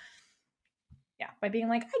him. Yeah, by being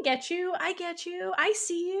like, I get you, I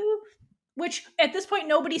see you. Which at this point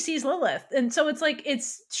nobody sees Lilith. And so it's like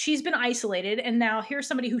she's been isolated and now here's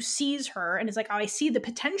somebody who sees her and is like, oh, I see the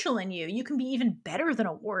potential in you. You can be even better than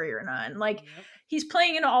a warrior nun. Like he's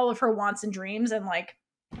playing into all of her wants and dreams and like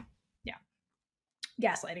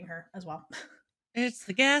gaslighting her as well. It's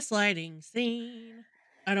the gaslighting scene.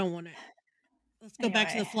 I don't want it. Let's go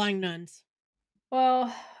back to the flying nuns.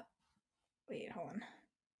 Well, wait, hold on.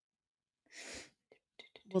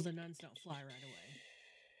 Well, the nuns don't fly right away.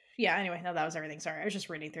 Yeah, anyway, no, that was everything. Sorry, I was just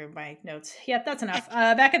reading through my notes. Yep, that's enough.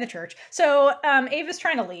 Back at the church. So Ava's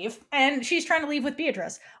trying to leave, and she's trying to leave with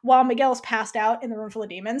Beatrice, while Miguel's passed out in the room full of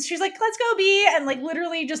demons. She's like, let's go, Bea, and like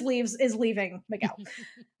literally just is leaving Miguel.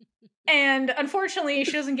 And unfortunately,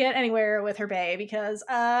 she doesn't get anywhere with her bae because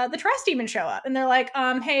the Trust demons show up and they're like,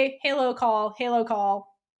 hey, Halo call,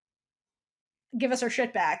 give us our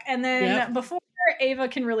shit back. And then before Ava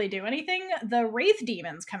can really do anything, the Wraith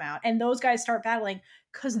demons come out and those guys start battling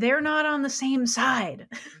because they're not on the same side.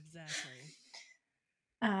 Exactly.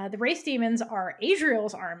 The Wraith demons are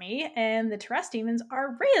Adriel's army and the Trust demons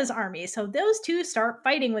are Rhea's army. So those two start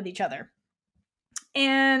fighting with each other.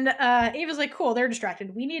 And Ava's like, cool, they're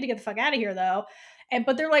distracted. We need to get the fuck out of here, though.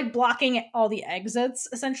 But they're, like, blocking all the exits,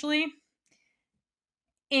 essentially.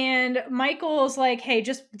 And Michael's like, hey,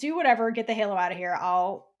 just do whatever. Get the Halo out of here.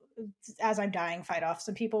 I'll, as I'm dying, fight off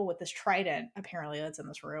some people with this trident, apparently, that's in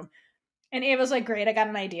this room. And Ava's like, great, I got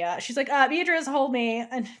an idea. She's like, Beatrice, hold me.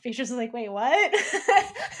 And Beatrice is like, wait, what?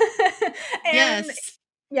 And yes.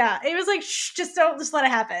 Yeah, it was like, just let it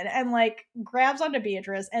happen. And like grabs onto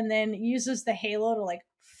Beatrice and then uses the halo to like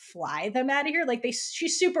fly them out of here. Like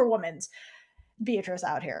she's Superwoman's Beatrice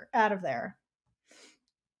out of there.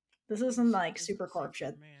 This isn't like super corp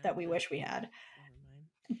shit that we wish we had.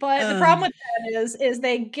 But the problem with that is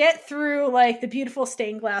they get through like the beautiful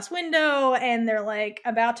stained glass window and they're like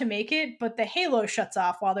about to make it, but the halo shuts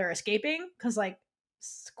off while they're escaping because like,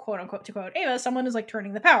 quote unquote, to quote Ava, someone is like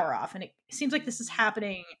turning the power off, and it seems like this is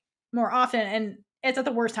happening more often, and it's at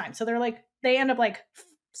the worst time. So they end up like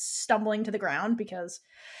stumbling to the ground because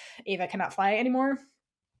Ava cannot fly anymore.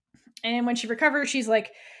 And when she recovers, she's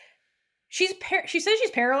like, she says she's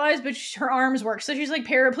paralyzed, but her arms work. So she's like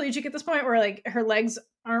paraplegic at this point, where like her legs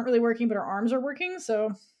aren't really working, but her arms are working.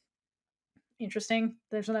 So interesting.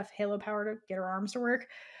 There's enough halo power to get her arms to work.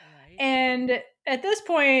 And at this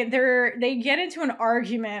point, they get into an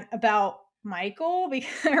argument about Michael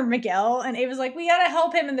or Miguel, and Ava's like, we gotta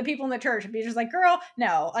help him and the people in the church. And Beatrice's like, girl,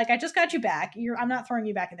 no, like I just got you back. I'm not throwing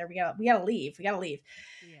you back in there. We gotta leave.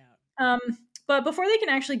 Yeah. But before they can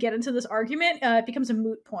actually get into this argument, it becomes a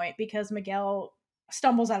moot point because Miguel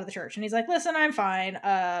stumbles out of the church and he's like, listen, I'm fine,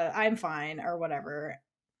 or whatever.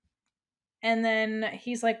 And then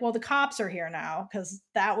he's like, well, the cops are here now because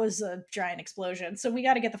that was a giant explosion, so we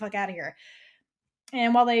got to get the fuck out of here.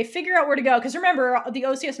 And while they figure out where to go, because remember, the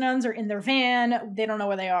OCS nuns are in their van, they don't know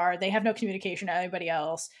where they are, they have no communication to anybody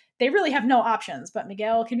else, they really have no options. But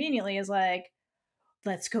Miguel conveniently is like,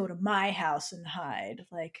 let's go to my house and hide.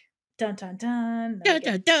 Like, dun dun dun. Dun,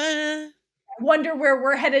 dun, dun. I wonder where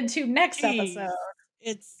we're headed to next episode.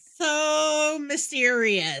 It's so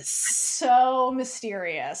mysterious. So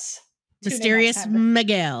mysterious. Mysterious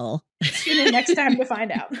Miguel. Tune in next time to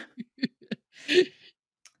find out.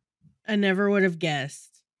 I never would have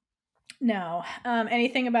guessed. No.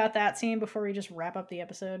 Anything about that scene before we just wrap up the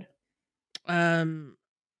episode? I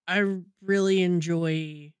really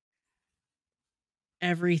enjoy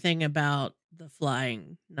everything about the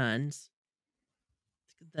flying nuns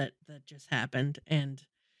that just happened, and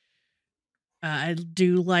I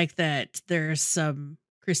do like that there's some,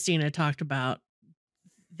 Christina talked about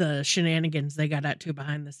the shenanigans they got up to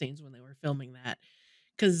behind the scenes when they were filming that,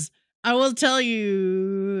 because I will tell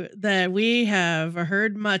you that we have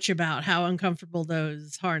heard much about how uncomfortable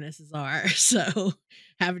those harnesses are, so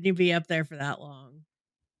having to be up there for that long.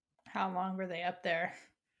 How long were they up there?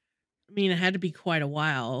 I mean, it had to be quite a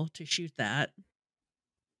while to shoot that.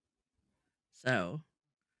 So,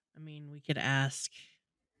 I mean, we could ask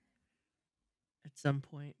at some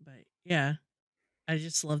point, but yeah, I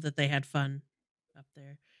just love that they had fun up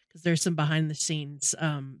there, because there's some behind the scenes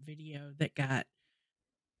video that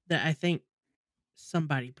I think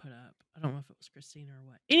somebody put up. I don't know if it was Christina or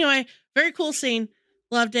what. Anyway, very cool scene.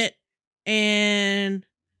 Loved it. And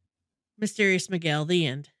Mysterious Miguel, the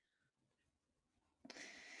end.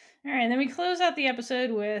 All right, and then we close out the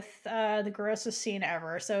episode with the grossest scene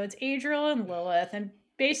ever. So it's Adriel and Lilith, and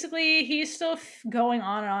basically he's still going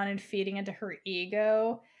on and feeding into her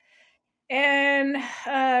ego, and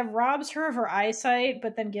robs her of her eyesight,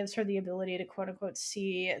 but then gives her the ability to quote unquote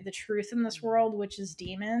see the truth in this world, which is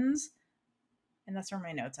demons. And that's where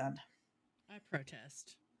my notes end. I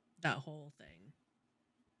protest that whole thing.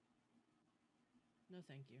 No,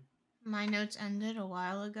 thank you. My notes ended a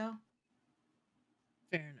while ago.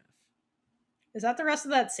 Fair enough. Is that the rest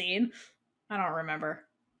of that scene? I don't remember.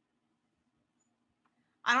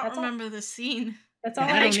 I don't remember the scene. That's all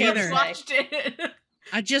I don't either. Watched it.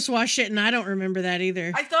 I just watched it and I don't remember that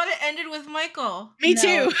either. I thought it ended with Michael. Me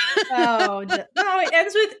too. No, it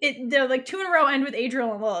ends with it. They're like two in a row end with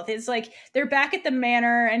Adriel and Lilith. It's like they're back at the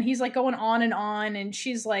manor and he's like going on, and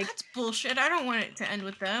she's like, that's bullshit. I don't want it to end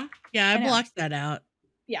with them. Yeah, I blocked that out.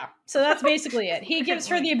 Yeah, so that's basically it. He gives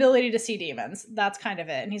her the ability to see demons. That's kind of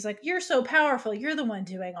it. And he's like, you're so powerful. You're the one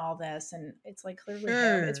doing all this. And it's like, clearly,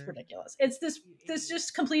 him. It's ridiculous. It's this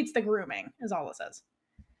just completes the grooming, is all it says.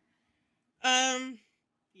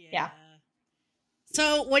 Yeah.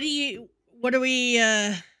 So what are we,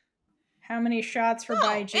 how many shots for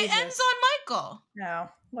by Jesus? It ends on Michael. No,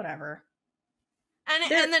 whatever.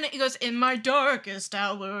 And then it goes, in my darkest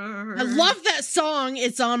hour. I love that song.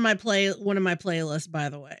 It's on my one of my playlists, by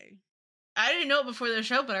the way. I didn't know it before the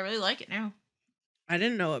show, but I really like it now. I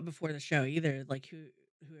didn't know it before the show either. Like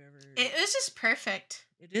whoever. It was just perfect.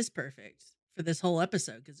 It is perfect for this whole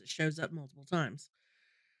episode because it shows up multiple times.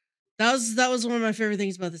 That was one of my favorite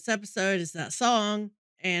things about this episode is that song,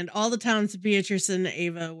 and all the times Beatrice and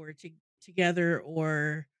Ava were together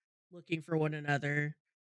or looking for one another.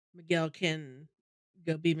 Miguel can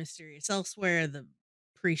go be mysterious elsewhere. The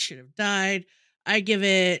priest should have died. I give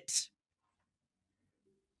it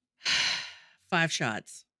 5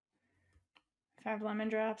 shots. 5 lemon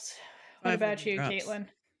drops. What about you, Caitlin?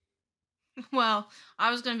 Well, I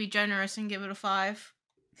was going to be generous and give it a 5.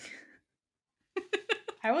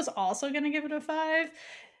 I was also going to give it a 5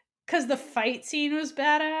 because the fight scene was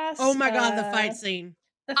badass. Oh my god, the fight scene.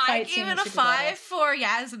 I gave it a 5 for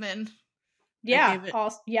Yasmin. Yeah,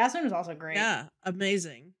 Yasmin was also great. Yeah,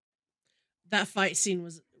 amazing. That fight scene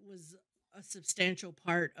was a substantial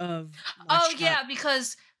part of. Yeah,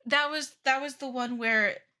 because that was the one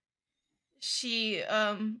where she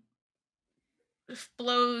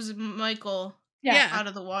blows Michael out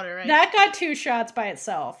of the water, right? That got 2 shots by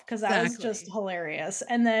itself because that was just hilarious.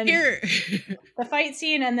 And then the fight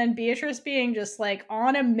scene, and then Beatrice being just like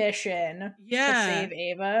on a mission to save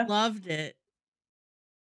Ava. Loved it.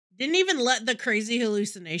 Didn't even let the crazy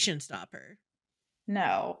hallucination stop her.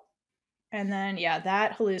 No. And then, yeah,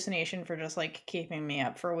 that hallucination for just like keeping me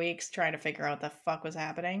up for weeks trying to figure out what the fuck was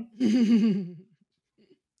happening.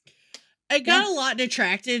 I got a lot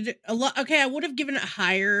detracted. Okay, I would have given it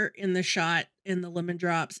higher in the shot in the lemon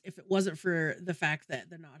drops if it wasn't for the fact that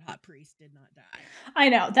the not hot priest did not die. I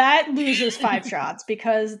know that loses 5 shots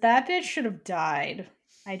because that bitch should have died.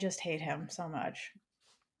 I just hate him so much.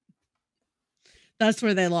 That's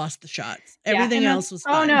where they lost the shots. Everything else was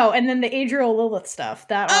fine. Oh no! And then the Adriel Lilith stuff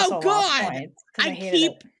that also lost points. I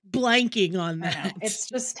keep blanking on that. I know. It's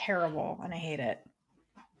just terrible, and I hate it.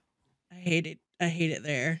 I hate it. I hate it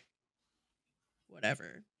there.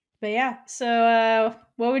 Whatever. But yeah, so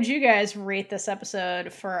what would you guys rate this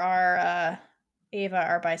episode for our Ava,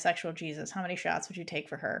 our bisexual Jesus? How many shots would you take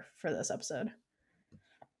for her for this episode?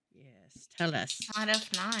 Yes, tell us. Out of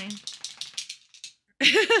 9.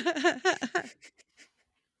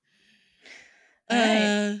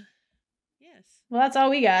 Right. Yes. Well, that's all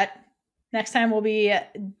we got. Next time we'll be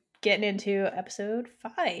getting into episode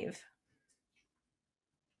 5.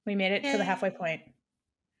 We made it to the halfway point.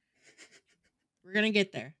 We're gonna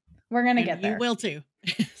get there. We're gonna get there. You will too.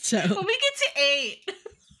 So when we get to 8,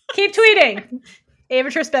 keep tweeting.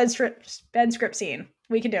 Avatrice bed script scene.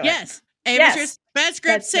 We can do it. Yes. Avatrice bed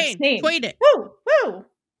script scene. Tweet it. Woo! Woo!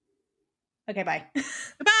 Okay, bye.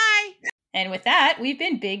 Bye. And with that, we've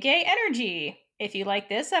been Big Gay Energy. If you like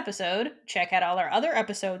this episode, check out all our other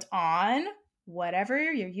episodes on whatever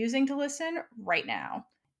you're using to listen right now.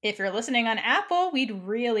 If you're listening on Apple, we'd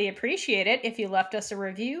really appreciate it if you left us a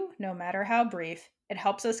review, no matter how brief. It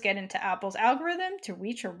helps us get into Apple's algorithm to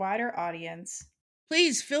reach a wider audience.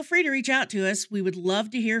 Please feel free to reach out to us. We would love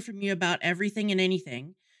to hear from you about everything and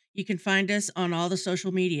anything. You can find us on all the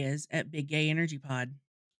social medias at Big Gay Energy Pod.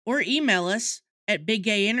 Or email us at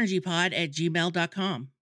biggay.energypod@gmail.com.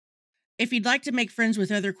 If you'd like to make friends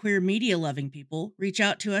with other queer media-loving people, reach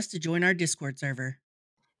out to us to join our Discord server.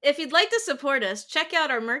 If you'd like to support us, check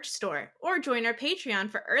out our merch store or join our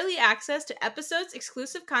Patreon for early access to episodes,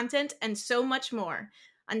 exclusive content, and so much more.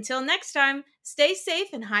 Until next time, stay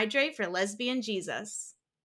safe and hydrate for lesbian Jesus.